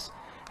Thomas,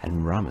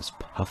 and Rhomas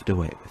puffed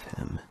away with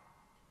him.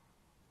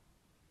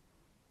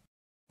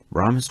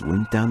 Rhomas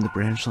went down the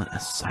branch line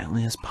as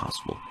silently as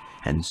possible,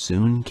 and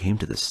soon came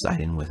to the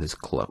siding with his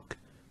cloak.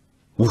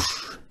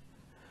 Whoosh!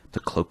 The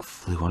cloak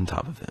flew on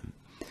top of him,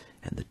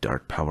 and the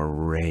dark power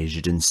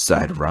raged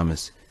inside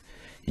Rhomas.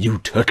 "You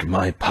took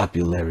my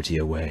popularity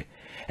away,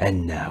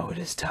 and now it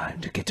is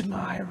time to get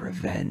my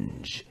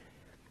revenge."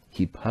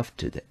 He puffed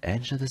to the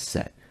edge of the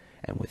set,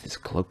 and with his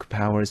cloak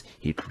powers,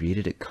 he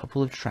created a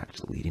couple of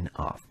tracks leading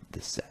off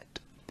the set.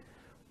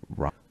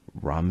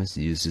 Rhomas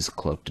used his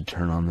cloak to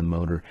turn on the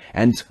motor,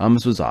 and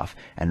Thomas was off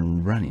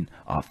and running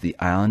off the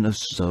island of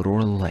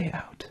Sodor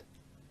Layout.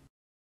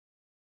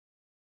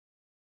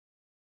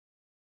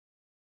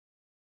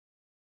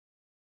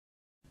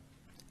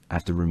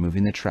 After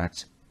removing the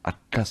tracks, a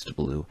gust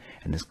blew,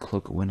 and his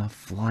cloak went off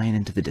flying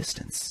into the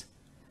distance.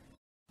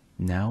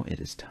 "Now it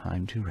is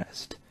time to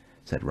rest,"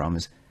 said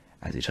Rhomas,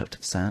 as he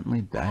shuffled silently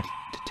back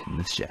to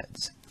Tinmouth's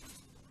sheds.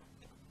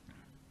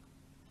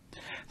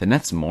 The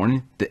next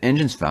morning, the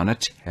engines found a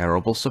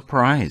terrible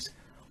surprise.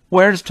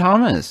 "Where's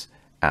Thomas?"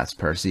 asked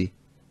Percy.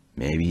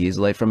 "Maybe he's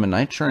late from a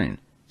night train,"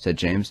 said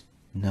James.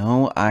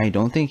 "No, I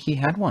don't think he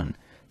had one,"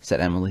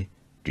 said Emily.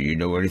 "Do you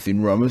know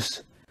anything,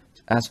 Rhomas?"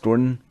 asked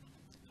Gordon.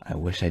 "I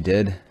wish I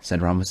did,"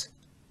 said Rhomas,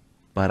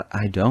 "but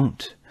I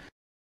don't."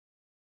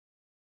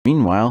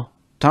 Meanwhile,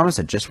 Thomas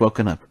had just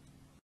woken up.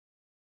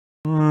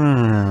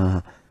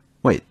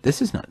 Wait,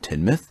 this is not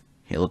Tinmouth."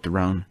 He looked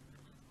around.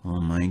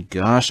 "Oh my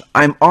gosh,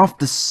 I'm off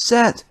the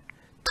set!"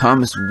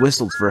 Thomas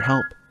whistled for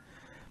help,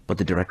 but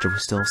the director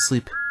was still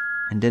asleep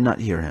and did not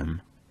hear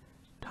him.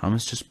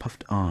 Thomas just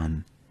puffed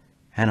on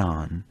and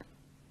on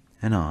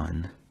and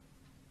on.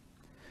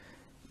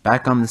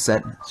 Back on the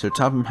set, Sir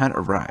Topham had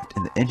arrived,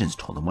 and the engines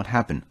told him what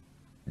happened.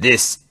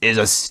 "This is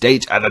a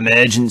state of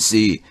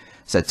emergency,"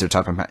 said Sir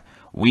Topham Hatt.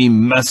 "We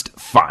must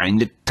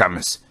find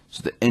Thomas."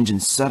 So the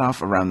engines set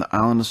off around the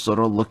island of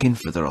Sodor looking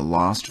for their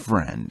lost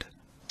friend.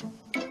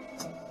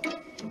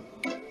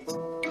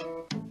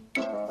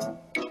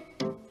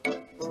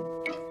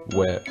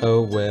 Where,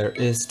 oh, where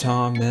is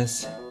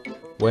Thomas?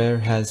 Where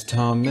has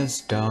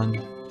Thomas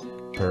gone?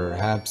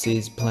 Perhaps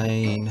he's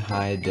playing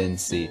hide and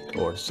seek,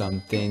 or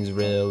something's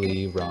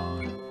really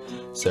wrong.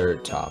 Sir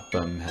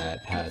Topham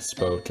Hatt has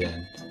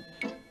spoken.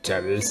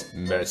 Thomas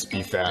must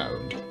be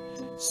found.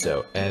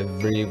 So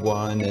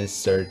everyone is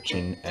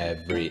searching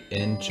every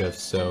inch of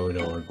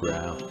Sodor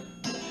ground.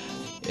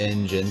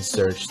 Engines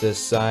search the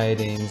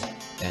sidings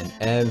and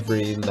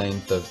every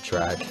length of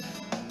track.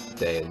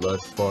 They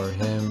look for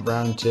him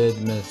round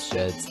Tinmouth's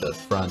sheds, the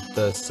front,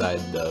 the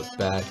side, the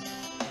back.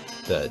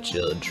 The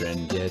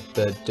children get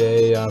the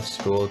day off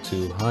school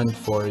to hunt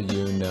for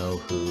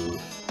you-know-who.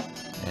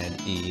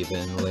 And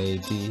even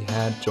Lady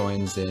Hat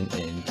joins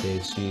in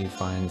case she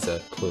finds a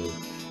clue.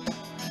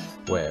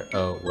 Where,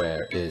 oh,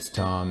 where is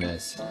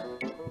Thomas?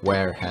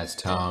 Where has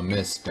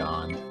Thomas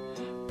gone?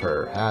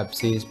 Perhaps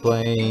he's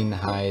playing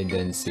hide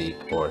and seek,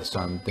 or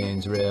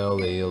something's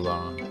really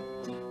long.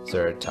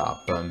 Sir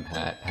Topham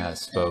Hatt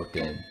has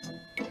spoken.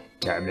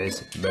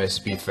 Thomas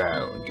must be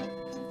found.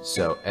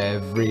 So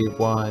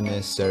everyone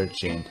is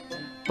searching,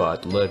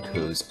 but look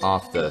who's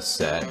off the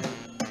set.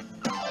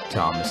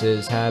 Thomas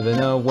is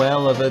having a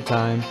whale of a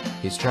time.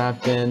 He's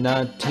trapped in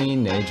a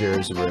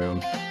teenager's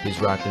room. He's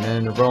rocking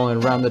and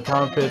rolling around the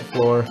carpet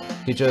floor.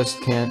 He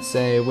just can't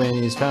say when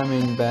he's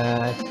coming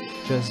back.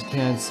 Just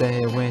can't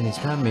say when he's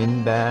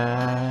coming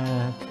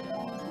back.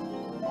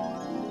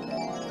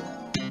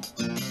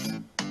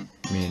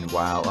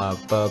 Meanwhile,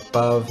 up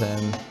above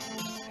him,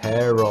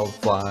 Harold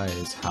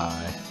flies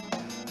high.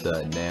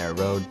 The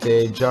narrow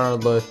gauge are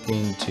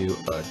looking to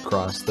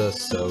across the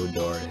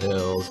Sodor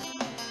hills.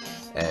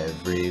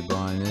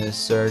 Everyone is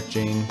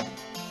searching,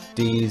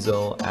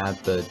 Diesel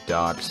at the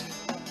docks.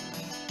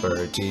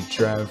 Bertie,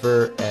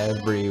 Trevor,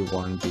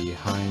 everyone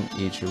behind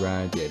each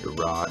ragged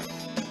rock.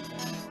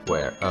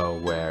 Where, oh,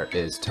 where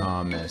is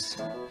Thomas?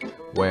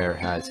 Where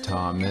has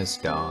Thomas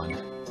gone?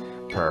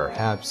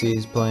 Perhaps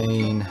he's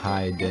playing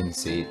hide and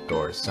seek,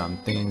 or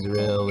something's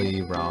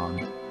really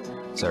wrong.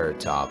 Sir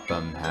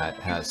Topham Hatt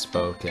has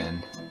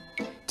spoken.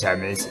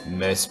 Thomas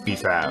must be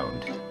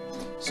found.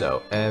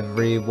 So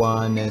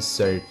everyone is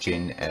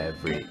searching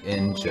every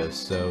inch of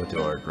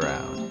Sodor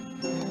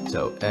ground.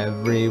 So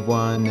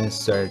everyone is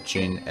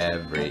searching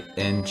every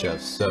inch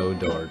of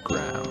Sodor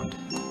ground.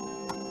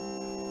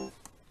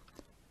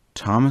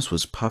 Thomas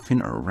was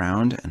puffing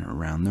around and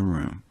around the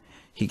room.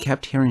 He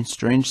kept hearing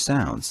strange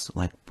sounds,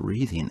 like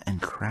breathing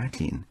and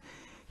cracking.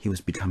 He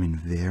was becoming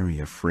very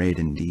afraid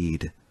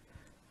indeed.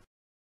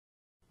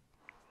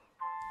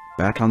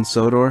 Back on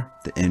Sodor,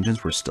 the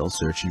engines were still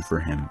searching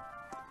for him.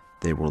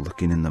 They were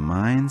looking in the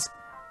mines,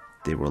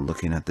 they were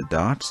looking at the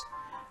docks,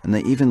 and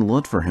they even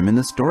looked for him in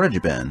the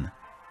storage bin.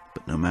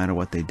 But no matter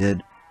what they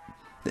did,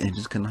 the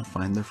engines could not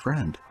find their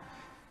friend.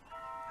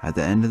 At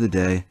the end of the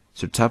day,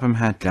 Sir Topham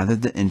Hatt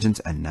gathered the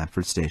engines at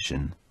Knapford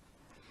Station.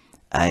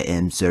 "I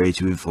am sorry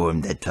to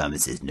inform that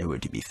Thomas is nowhere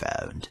to be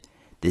found.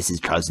 This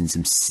is causing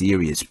some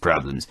serious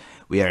problems.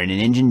 We are in an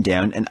engine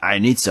down, and I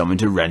need someone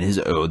to run his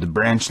old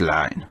branch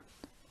line."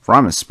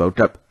 Rhomas spoke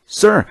up.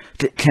 "Sir,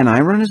 can I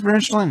run his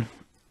branch line?"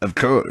 "Of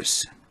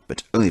course,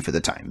 but only for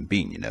the time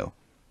being, you know."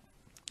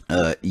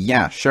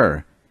 Yeah,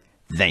 sure."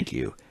 "Thank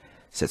you,"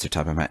 said Sir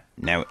Topham Hatt.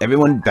 "Now,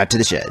 everyone back to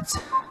the sheds."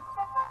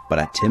 But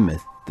at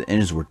Tinmouth, the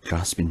engines were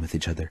gossiping with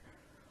each other.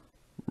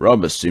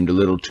 "Rhomas seemed a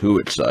little too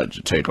excited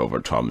to take over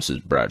Thomas's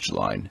branch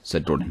line,"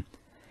 said Gordon.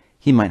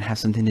 "He might have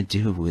something to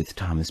do with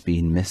Thomas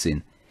being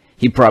missing.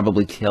 He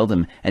probably killed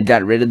him and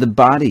got rid of the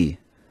body."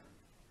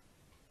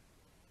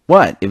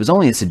 "What? It was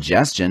only a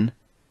suggestion."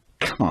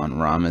 "Come on,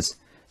 Rhomas,"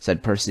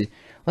 said Percy.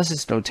 "Let's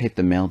just go take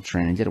the mail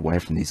train and get away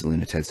from these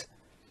lunatics."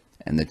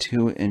 And the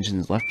two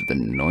engines left the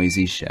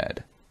noisy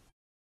shed.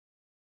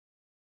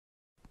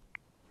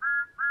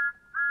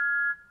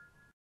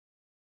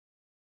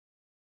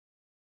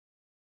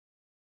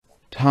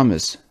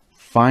 Thomas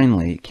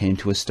finally came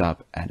to a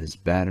stop as his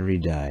battery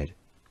died.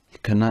 He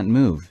could not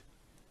move.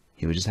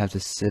 He would just have to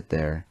sit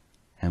there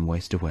and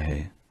waste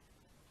away.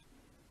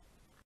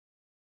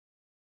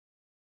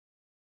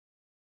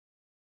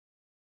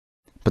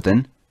 But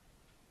then,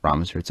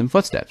 Rhomas heard some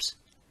footsteps.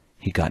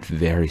 He got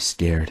very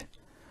scared.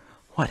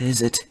 "What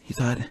is it?" he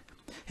thought.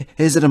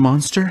 "Is it a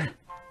monster?"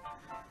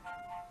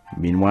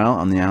 Meanwhile,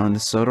 on the island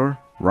of Sodor,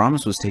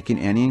 Rhomas was taking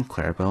Annie and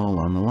Plarail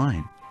along the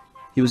line.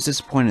 He was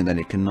disappointed that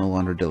he could no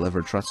longer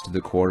deliver trucks to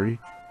the quarry,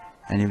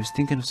 and he was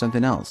thinking of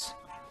something else.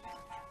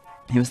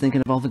 He was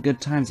thinking of all the good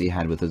times he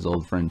had with his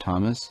old friend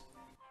Thomas.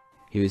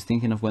 He was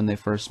thinking of when they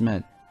first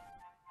met,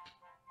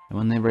 and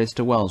when they raced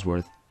to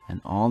Wellsworth,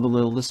 and all the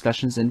little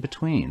discussions in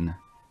between.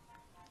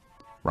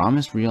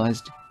 Rhomas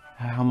realized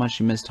how much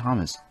he missed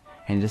Thomas,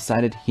 and he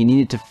decided he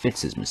needed to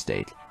fix his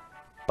mistake,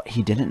 but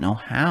he didn't know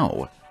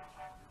how.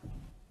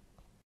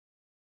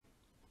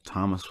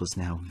 Thomas was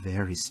now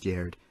very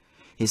scared.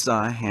 He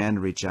saw a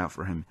hand reach out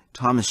for him.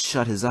 Thomas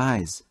shut his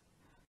eyes.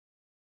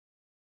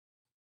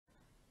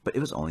 But it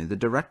was only the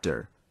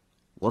director.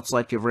 "Looks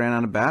like you've ran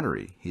out of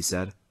battery," he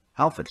said.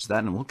 "I'll fix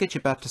that and we'll get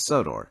you back to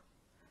Sodor."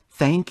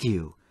 "Thank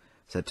you,"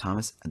 said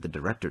Thomas, and the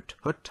director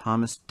took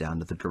Thomas down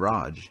to the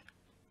garage.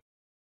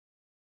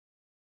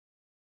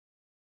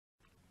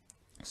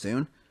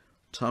 Soon,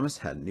 Thomas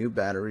had new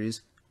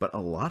batteries, but a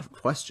lot of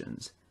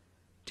questions.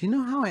 "Do you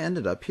know how I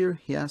ended up here?"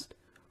 he asked.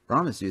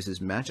 "Rhomas used his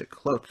magic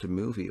cloak to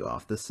move you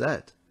off the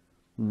set."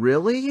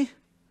 "Really?"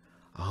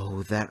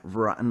 "Oh, that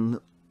rotten...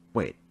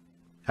 Wait,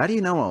 how do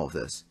you know all of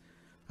this?"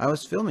 "I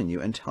was filming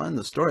you and telling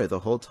the story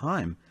the whole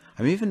time.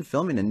 I'm even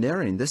filming and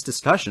narrating this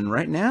discussion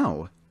right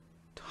now."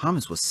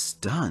 Thomas was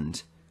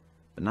stunned,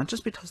 but not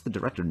just because the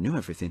director knew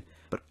everything,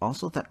 but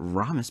also that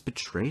Rhomas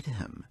betrayed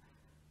him.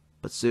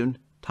 But soon,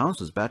 Thomas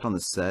was back on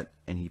the set,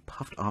 and he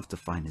puffed off to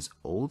find his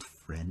old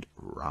friend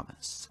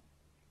Rhomas.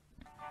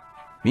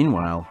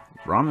 Meanwhile,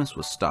 Rhomas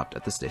was stopped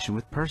at the station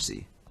with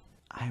Percy.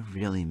 "I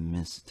really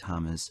miss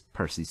Thomas,"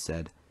 Percy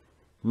said.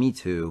 "Me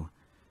too,"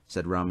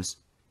 said Rhomas.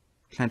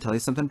 "Can I tell you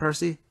something,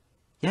 Percy?"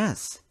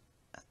 "Yes."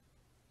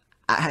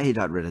 "I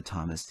got rid of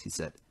Thomas," he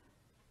said.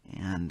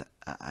 "And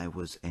I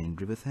was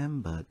angry with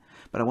him, but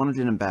I wanted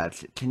him bad.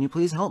 Can you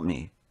please help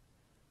me?"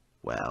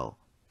 "Well,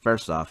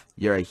 first off,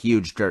 you're a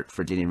huge jerk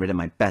for getting rid of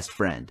my best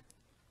friend."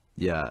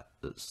 "Yeah,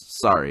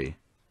 sorry."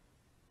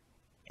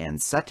 "And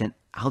second,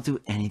 I'll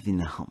do anything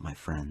to help my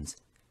friends."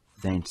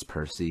 "Thanks,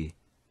 Percy."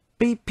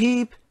 Beep,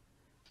 beep!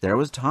 There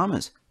was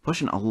Thomas,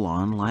 pushing a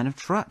long line of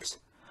trucks.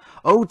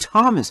 "Oh,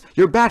 Thomas,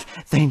 you're back!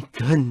 Thank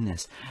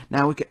goodness!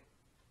 Now we can..."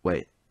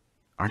 "Wait,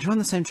 aren't you on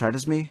the same chart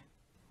as me?"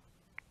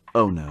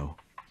 Oh no.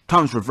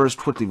 Thomas reversed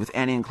quickly with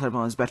Annie and Plarail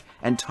on his back,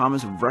 and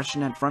Thomas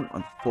rushing at front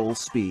on full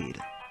speed.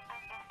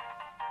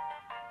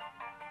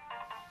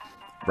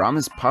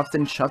 Rhomas puffed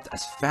and chuffed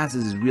as fast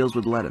as his wheels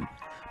would let him,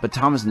 but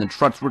Thomas and the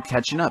trucks were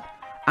catching up.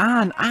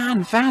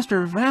 On,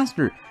 faster,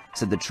 faster,"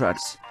 said the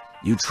trucks.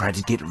 "You tried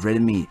to get rid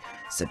of me,"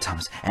 said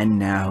Thomas, "and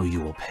now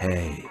you will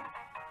pay."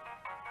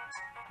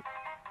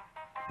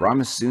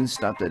 Rhomas soon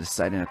stopped at a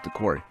siding at the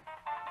quarry.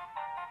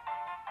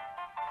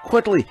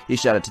 "Quickly," he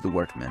shouted to the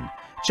workmen,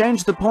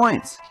 "change the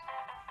points."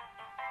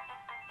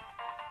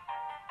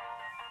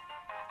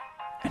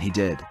 And he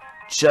did,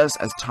 just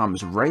as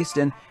Thomas raced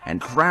in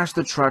and crashed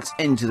the trucks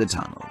into the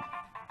tunnel.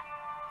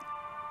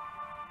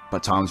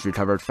 But Thomas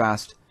recovered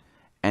fast,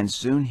 and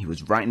soon he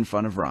was right in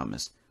front of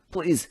Rhomas.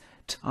 "Please,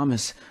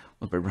 Thomas,"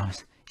 whimpered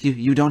Rhomas,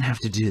 you don't have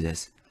to do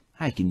this.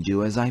 I can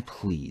do as I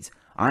please.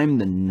 I'm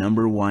the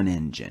 #1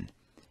 engine."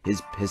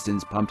 His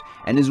pistons pumped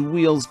and his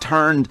wheels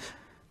turned.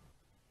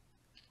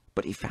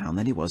 But he found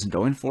that he wasn't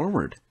going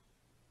forward.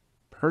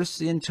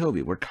 Percy and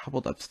Toby were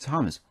coupled up to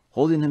Thomas,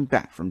 holding him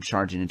back from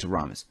charging into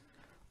Rhomas.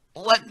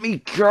 "Let me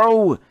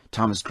go!"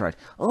 Thomas cried.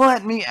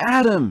 "Let me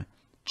at him!"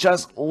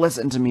 "Just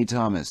listen to me,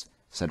 Thomas,"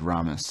 said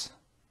Rhomas.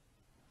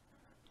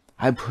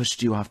 "I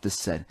pushed you off the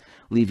set,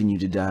 leaving you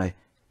to die,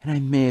 and I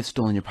may have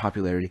stolen your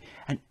popularity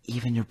and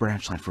even your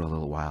branchline for a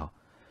little while.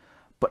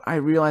 But I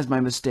realized my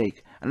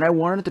mistake, and I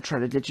wanted to try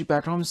to get you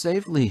back home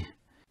safely.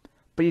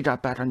 But you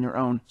got back on your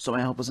own, so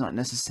my help was not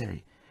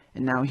necessary,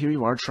 and now here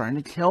you are trying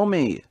to kill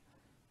me.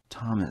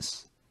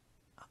 Thomas,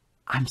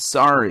 I'm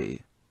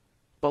sorry."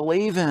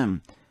 "Believe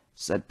him,"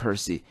 said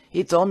Percy.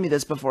 "He told me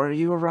this before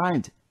you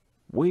arrived."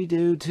 "We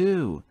do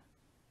too,"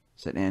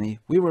 said Annie.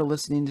 "We were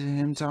listening to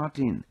him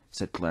talking,"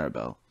 said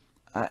Plarail.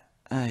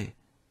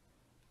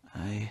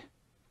 I...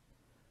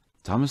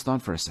 Thomas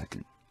thought for a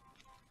second.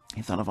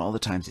 He thought of all the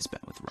times he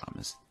spent with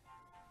Rhomas,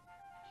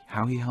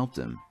 how he helped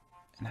him,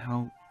 and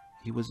how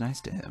he was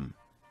nice to him.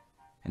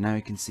 And now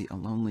he can see a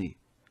lonely,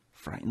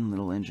 frightened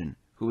little engine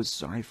who was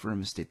sorry for a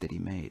mistake that he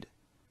made.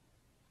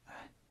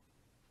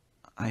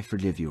 "I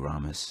forgive you,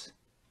 Rhomas.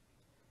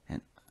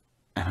 And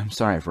I'm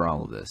sorry for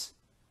all of this."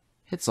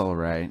 "It's all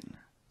right,"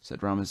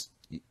 said Rhomas.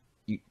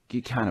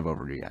 You kind of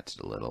overreacted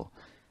a little.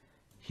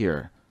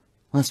 "Here,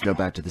 let's go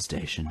back to the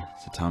station,"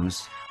 said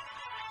Thomas.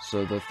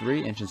 So the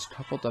 3 engines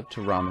coupled up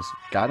to Rhomas,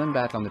 got him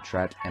back on the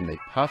track, and they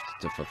puffed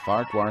to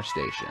Farquhar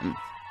Station.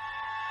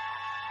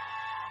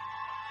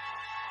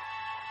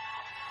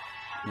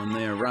 When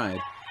they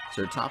arrived,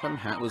 Sir Topham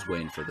Hatt was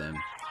waiting for them.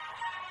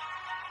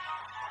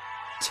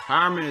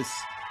 "Thomas!"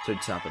 Sir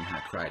Topham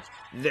Hatt cried.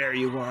 "There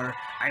you are!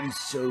 I'm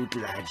so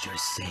glad you're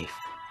safe."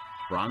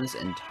 Rhomas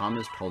and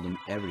Thomas told him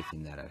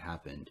everything that had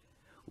happened.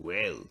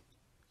 "Well,"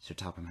 Sir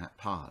Topham Hatt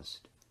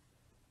paused.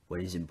 "What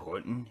is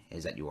important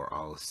is that you are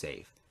all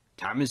safe.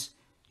 Thomas,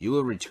 you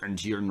will return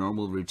to your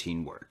normal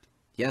routine work."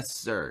 "Yes,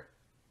 sir."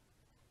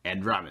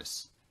 "And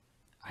Rhomas,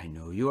 I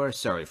know you are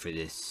sorry for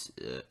this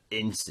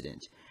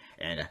incident,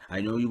 and I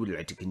know you would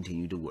like to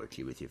continue to work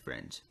here with your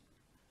friends.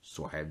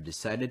 So I have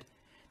decided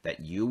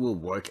that you will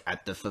work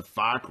at the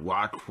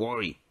Farquhar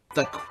Quarry."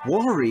 "The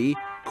quarry?"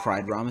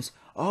 cried Rhomas.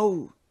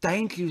 "Oh,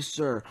 thank you,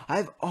 sir.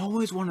 I've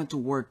always wanted to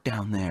work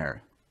down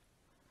there."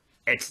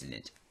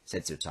 "Excellent,"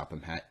 said Sir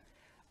Topham Hatt.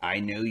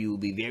 "I know you will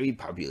be very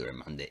popular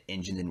among the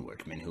engines and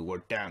workmen who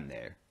work down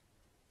there."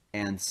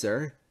 "And,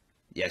 sir?"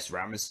 "Yes,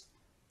 Rhomas?"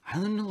 "I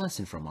learned a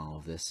lesson from all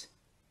of this."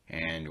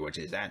 "And what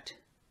is that?"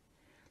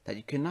 "That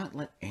you cannot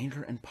let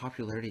anger and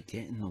popularity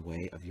get in the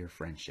way of your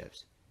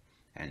friendships."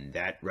 "And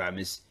that,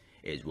 Rhomas,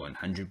 is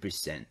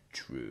 100%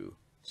 true,"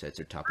 said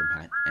Sir Topham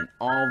Hatt, and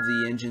all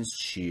the engines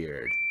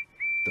cheered.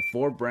 The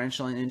 4 branch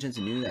line engines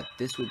knew that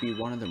this would be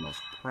one of their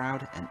most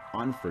proud and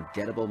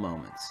unforgettable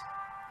moments,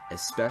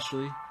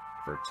 especially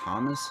for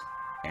Thomas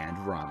and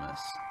Rhomas.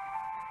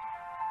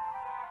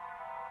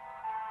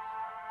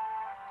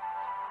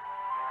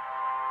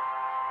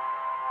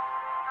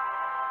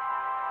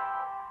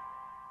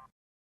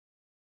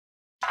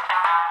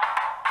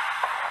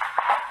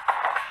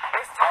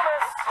 It's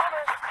Thomas.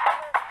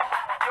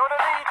 You're the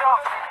leader.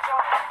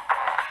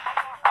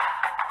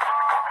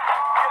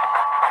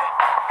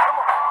 Come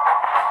on.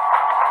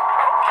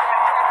 Okay.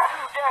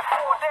 2, there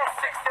 4, there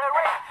 6, there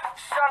 8.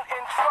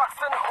 Shunting trucks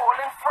and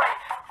hauling freight.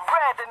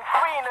 Red and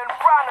green and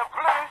brown and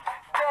blue.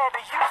 They're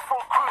the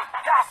useful crew.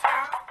 That's who.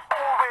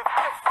 All with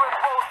different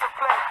roles to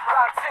play.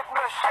 Round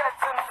Tipner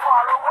sheds and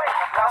far away.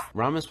 Now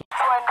Rhomas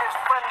join this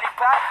friendly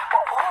pack.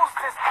 But who's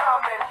this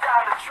coming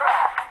down the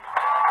track?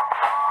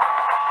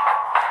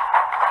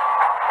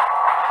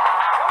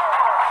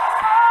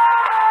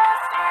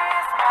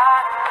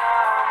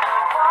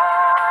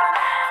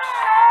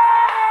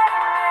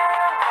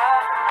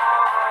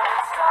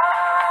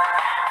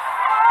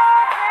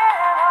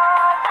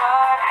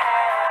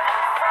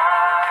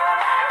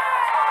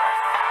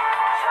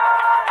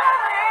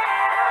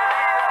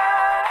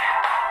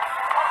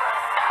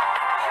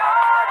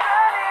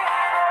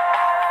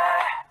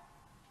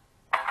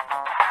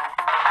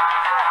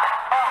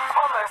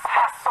 Thomas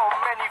has so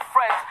many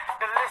friends,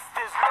 the list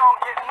is long,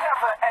 it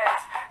never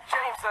ends.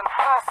 James and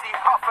Percy,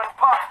 Huff and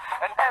Puff,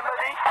 and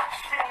Emily,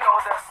 she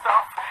knows her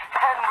stuff.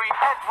 Henry,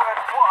 Edward,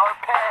 what a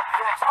pair.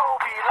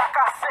 Toby, like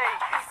I say,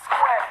 he's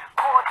square.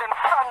 Gordon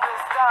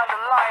thunders down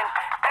the line,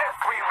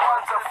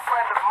 everyone's a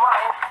friend of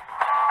mine.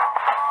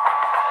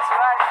 That's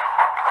right.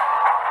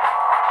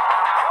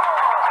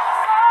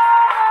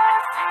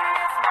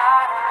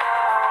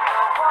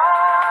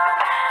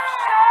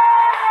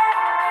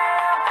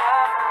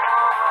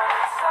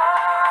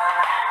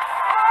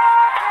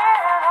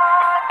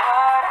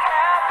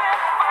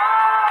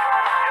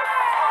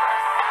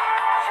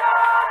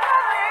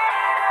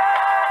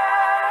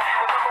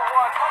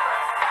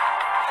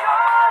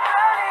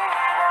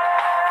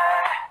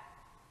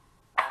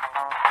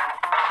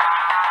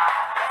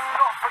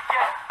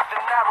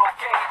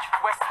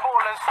 Where small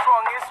and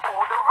strong is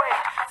all the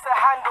rage. To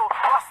handle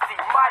Rusty,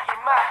 Mighty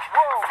Mac,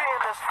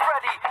 Fearless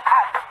Freddy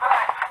at the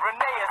back,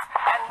 Reneus,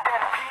 and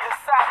then Peter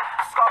Sack,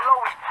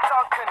 Scarloey,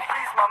 Duncan,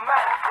 he's my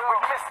man.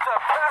 With Mr.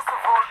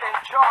 Percival in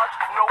charge,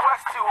 no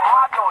work's too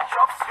hard, no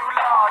job's too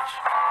large.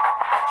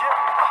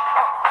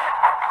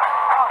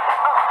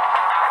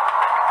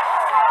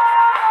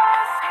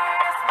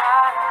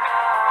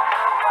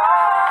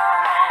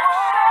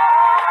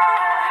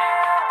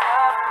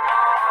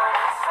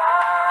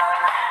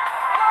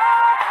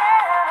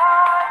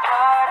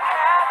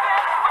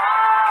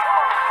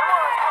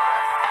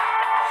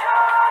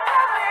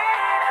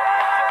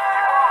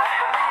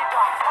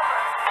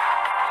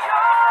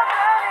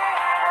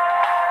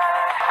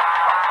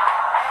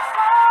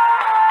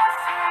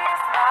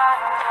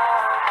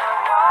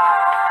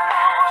 One.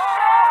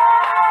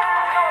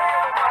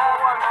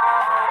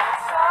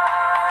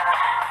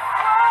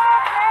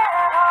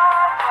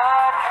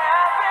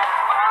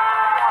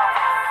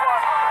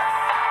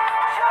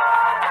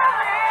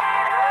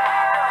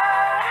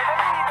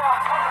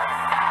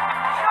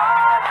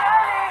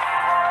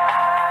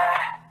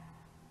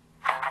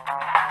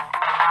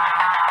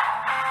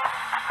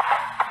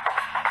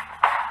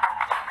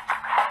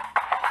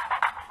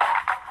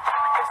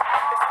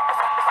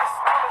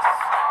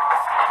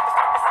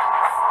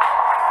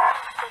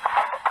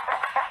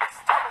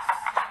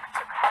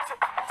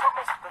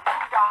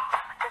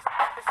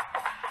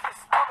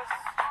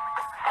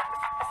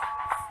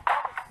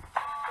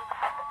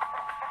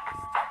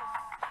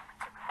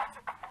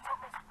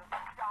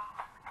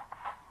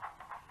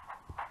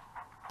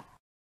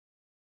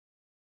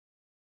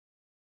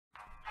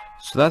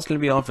 So that's going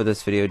to be all for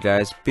this video,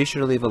 guys. Be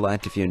sure to leave a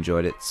like if you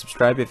enjoyed it,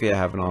 subscribe if you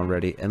haven't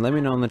already, and let me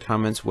know in the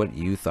comments what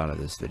you thought of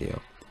this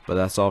video. But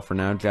that's all for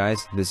now,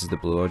 guys. This is the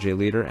Blue OJ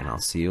Leader, and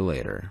I'll see you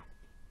later.